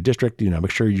to a new district,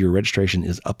 make sure your registration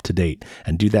is up to date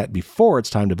and do that before it's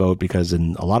time to vote, because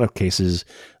in a lot of cases,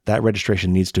 that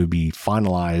registration needs to be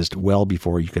finalized well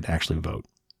before you could actually vote.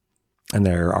 And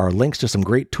there are links to some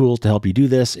great tools to help you do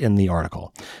this in the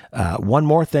article. One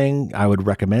more thing I would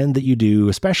recommend that you do,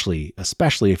 especially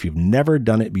if you've never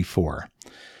done it before.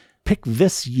 Pick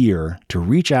this year to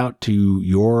reach out to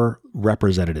your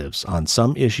representatives on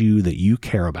some issue that you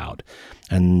care about.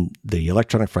 And the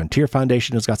Electronic Frontier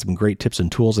Foundation has got some great tips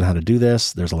and tools on how to do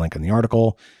this. There's a link in the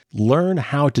article. Learn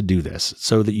how to do this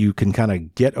so that you can kind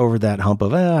of get over that hump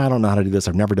of, I don't know how to do this.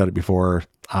 I've never done it before.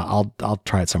 I'll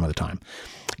try it some other time.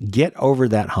 Get over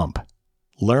that hump.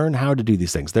 Learn how to do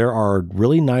these things. There are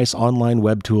really nice online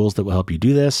web tools that will help you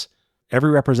do this.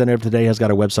 Every representative today has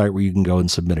got a website where you can go and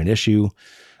submit an issue.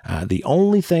 The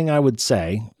only thing I would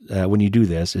say when you do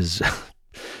this is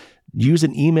use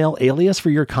an email alias for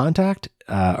your contact,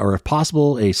 or if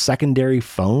possible, a secondary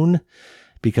phone,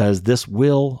 because this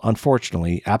will,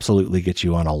 unfortunately, absolutely get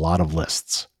you on a lot of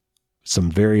lists.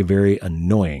 Some very, very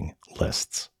annoying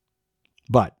lists.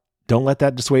 But don't let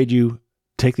that dissuade you.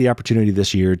 Take the opportunity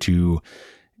this year to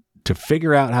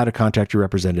figure out how to contact your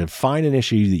representative, find an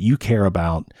issue that you care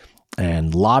about,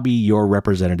 and lobby your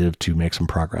representative to make some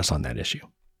progress on that issue.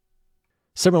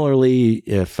 Similarly,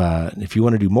 if you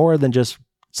want to do more than just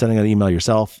sending an email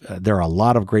yourself, there are a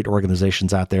lot of great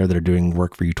organizations out there that are doing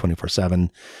work for you 24/7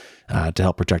 to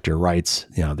help protect your rights.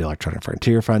 The Electronic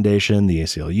Frontier Foundation, the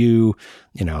ACLU,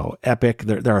 EPIC.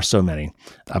 There are so many.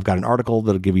 I've got an article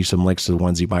that'll give you some links to the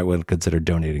ones you might want to consider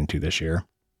donating to this year.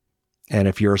 And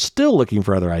if you're still looking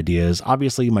for other ideas,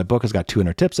 obviously my book has got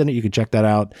 200 tips in it. You can check that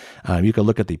out. You can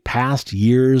look at the past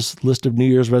year's list of New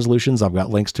Year's resolutions. I've got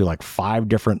links to like 5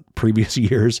 different previous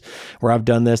years where I've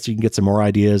done this. You can get some more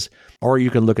ideas, or you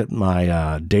can look at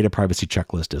my data privacy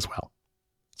checklist as well.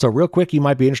 So real quick, you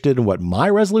might be interested in what my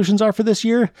resolutions are for this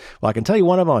year. Well, I can tell you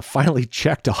one of them I finally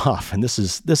checked off, and this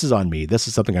is on me. This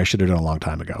is something I should have done a long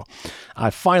time ago.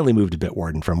 I finally moved to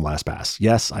Bitwarden from LastPass.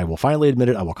 Yes, I will finally admit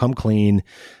it. I will come clean.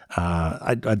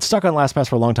 I'd stuck on LastPass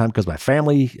for a long time because my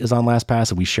family is on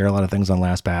LastPass and we share a lot of things on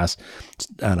LastPass.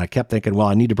 And I kept thinking, well,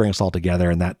 I need to bring us all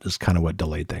together, and that is kind of what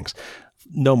delayed things.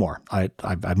 No more. I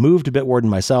moved to Bitwarden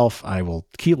myself. I will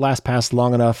keep LastPass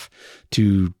long enough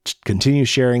to continue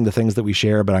sharing the things that we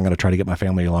share, but I'm going to try to get my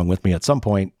family along with me at some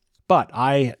point. But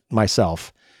I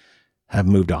myself have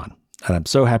moved on, and I'm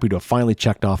so happy to have finally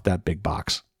checked off that big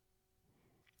box.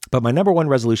 But my number one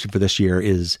resolution for this year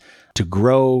is to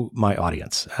grow my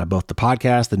audience, both the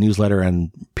podcast, the newsletter,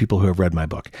 and people who have read my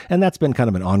book. And that's been kind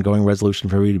of an ongoing resolution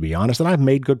for me, to be honest. And I've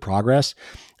made good progress.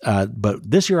 But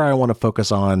this year, I want to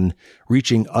focus on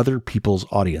reaching other people's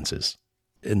audiences.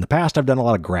 In the past, I've done a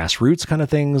lot of grassroots kind of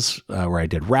things where I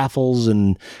did raffles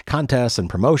and contests and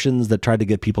promotions that tried to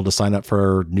get people to sign up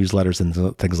for newsletters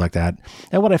and things like that.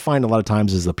 And what I find a lot of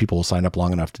times is that people will sign up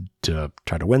long enough to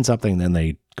try to win something, and then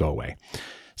they go away.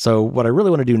 So what I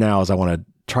really want to do now is I want to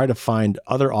try to find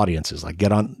other audiences, like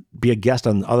be a guest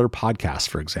on other podcasts,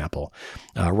 for example,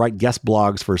 write guest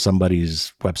blogs for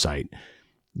somebody's website,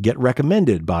 get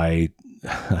recommended by,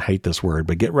 I hate this word,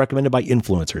 but get recommended by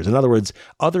influencers. In other words,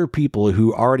 other people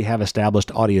who already have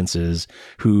established audiences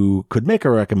who could make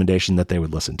a recommendation that they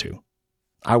would listen to.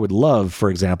 I would love, for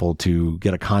example, to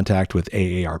get a contact with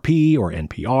AARP or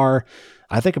NPR.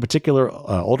 I think in particular,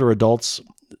 older adults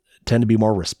tend to be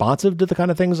more responsive to the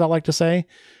kind of things I like to say.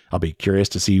 I'll be curious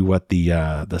to see what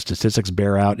the statistics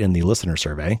bear out in the listener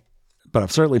survey. But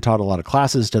I've certainly taught a lot of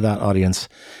classes to that audience,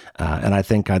 and I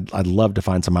think I'd love to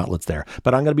find some outlets there.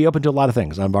 But I'm going to be open to a lot of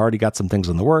things. I've already got some things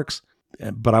in the works,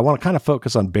 but I want to kind of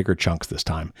focus on bigger chunks this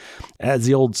time. As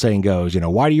the old saying goes,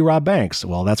 why do you rob banks?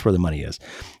 Well, that's where the money is.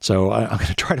 So I'm going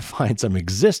to try to find some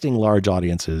existing large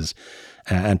audiences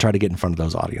and try to get in front of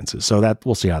those audiences. So that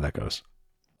we'll see how that goes.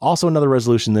 Also, another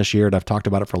resolution this year, and I've talked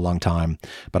about it for a long time,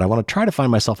 but I want to try to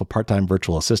find myself a part-time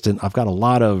virtual assistant. I've got a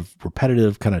lot of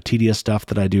repetitive, kind of tedious stuff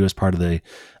that I do as part of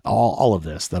all of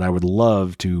this that I would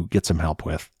love to get some help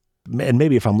with. And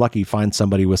maybe if I'm lucky, find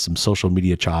somebody with some social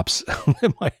media chops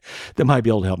that might be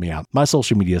able to help me out. My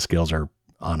social media skills are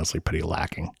honestly pretty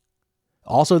lacking.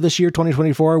 Also this year,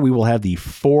 2024, we will have the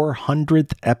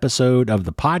 400th episode of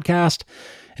the podcast.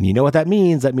 And you know what that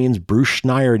means? That means Bruce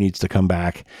Schneier needs to come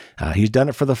back. He's done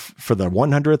it for the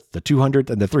 100th, the 200th,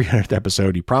 and the 300th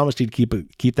episode. He promised he'd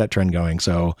keep that trend going.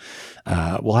 So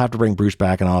we'll have to bring Bruce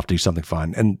back, and I'll have to do something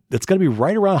fun. And it's going to be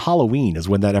right around Halloween is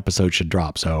when that episode should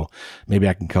drop. So maybe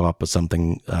I can come up with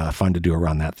something fun to do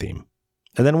around that theme.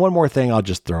 And then one more thing I'll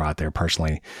just throw out there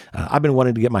personally. I've been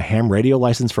wanting to get my ham radio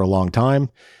license for a long time.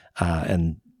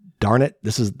 And darn it,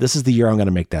 this is the year I'm going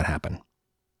to make that happen.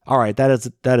 All right,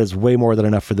 that is way more than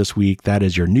enough for this week. That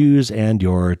is your news and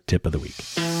your tip of the week.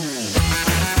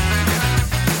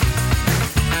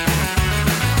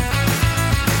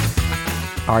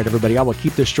 All right, everybody, I will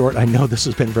keep this short. I know this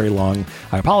has been very long.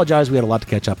 I apologize. We had a lot to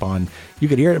catch up on. You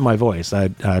could hear it in my voice.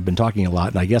 I've been talking a lot,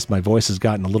 and I guess my voice has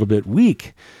gotten a little bit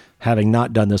weak having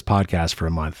not done this podcast for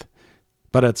a month.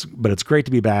 But it's great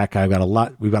to be back. We've got a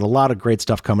lot of great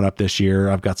stuff coming up this year.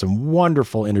 I've got some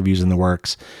wonderful interviews in the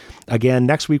works. Again,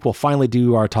 next week we'll finally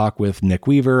do our talk with Nick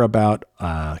Weaver about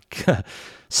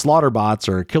slaughter bots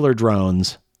or killer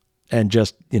drones and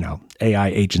just, AI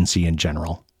agency in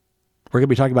general. We're going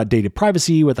to be talking about data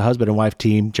privacy with the husband and wife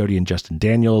team, Jody and Justin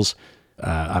Daniels.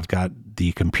 I've got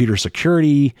the computer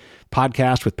security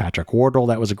podcast with Patrick Wardle.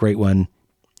 That was a great one.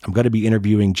 I'm going to be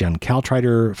interviewing Jen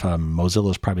Kaltrider from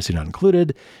Mozilla's Privacy Not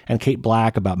Included and Kate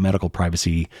Black about medical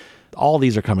privacy. All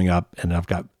these are coming up, and I've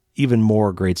got even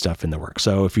more great stuff in the works.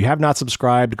 So if you have not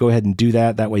subscribed, go ahead and do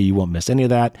that. That way you won't miss any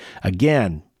of that.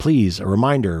 Again, please, a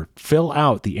reminder, fill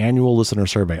out the annual listener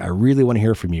survey. I really want to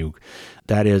hear from you.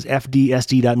 That is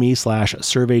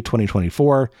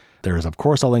fdsd.me/survey2024. There is, of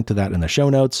course, a link to that in the show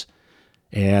notes.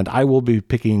 And I will be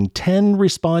picking 10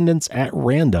 respondents at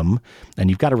random, and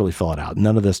you've got to really fill it out.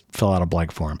 None of this fill out a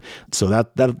blank form. So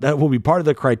that will be part of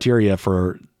the criteria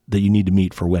that you need to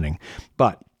meet for winning.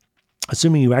 But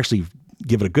assuming you actually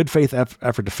give it a good faith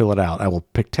effort to fill it out, I will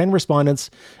pick 10 respondents,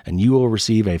 and you will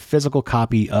receive a physical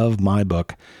copy of my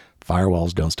book,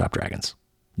 Firewalls Don't Stop Dragons.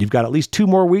 You've got at least 2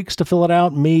 more weeks to fill it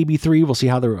out, maybe 3. We'll see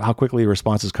how quickly the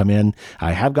responses come in.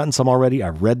 I have gotten some already.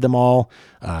 I've read them all.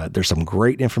 There's some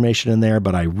great information in there,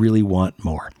 but I really want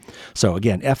more. So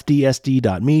again,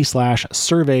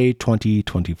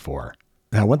 fdsd.me/survey2024.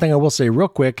 Now, one thing I will say real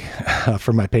quick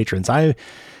for my patrons, I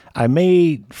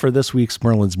may, for this week's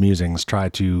Merlin's Musings, try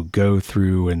to go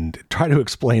through and try to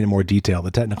explain in more detail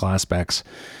the technical aspects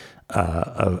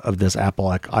of this Apple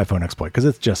iPhone exploit, because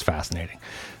it's just fascinating.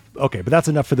 Okay, but that's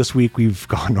enough for this week. We've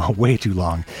gone way too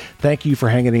long. Thank you for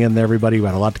hanging in there, everybody. We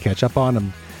had a lot to catch up on.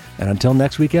 And until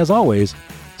next week, as always,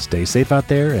 stay safe out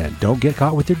there and don't get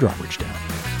caught with your drawbridge down.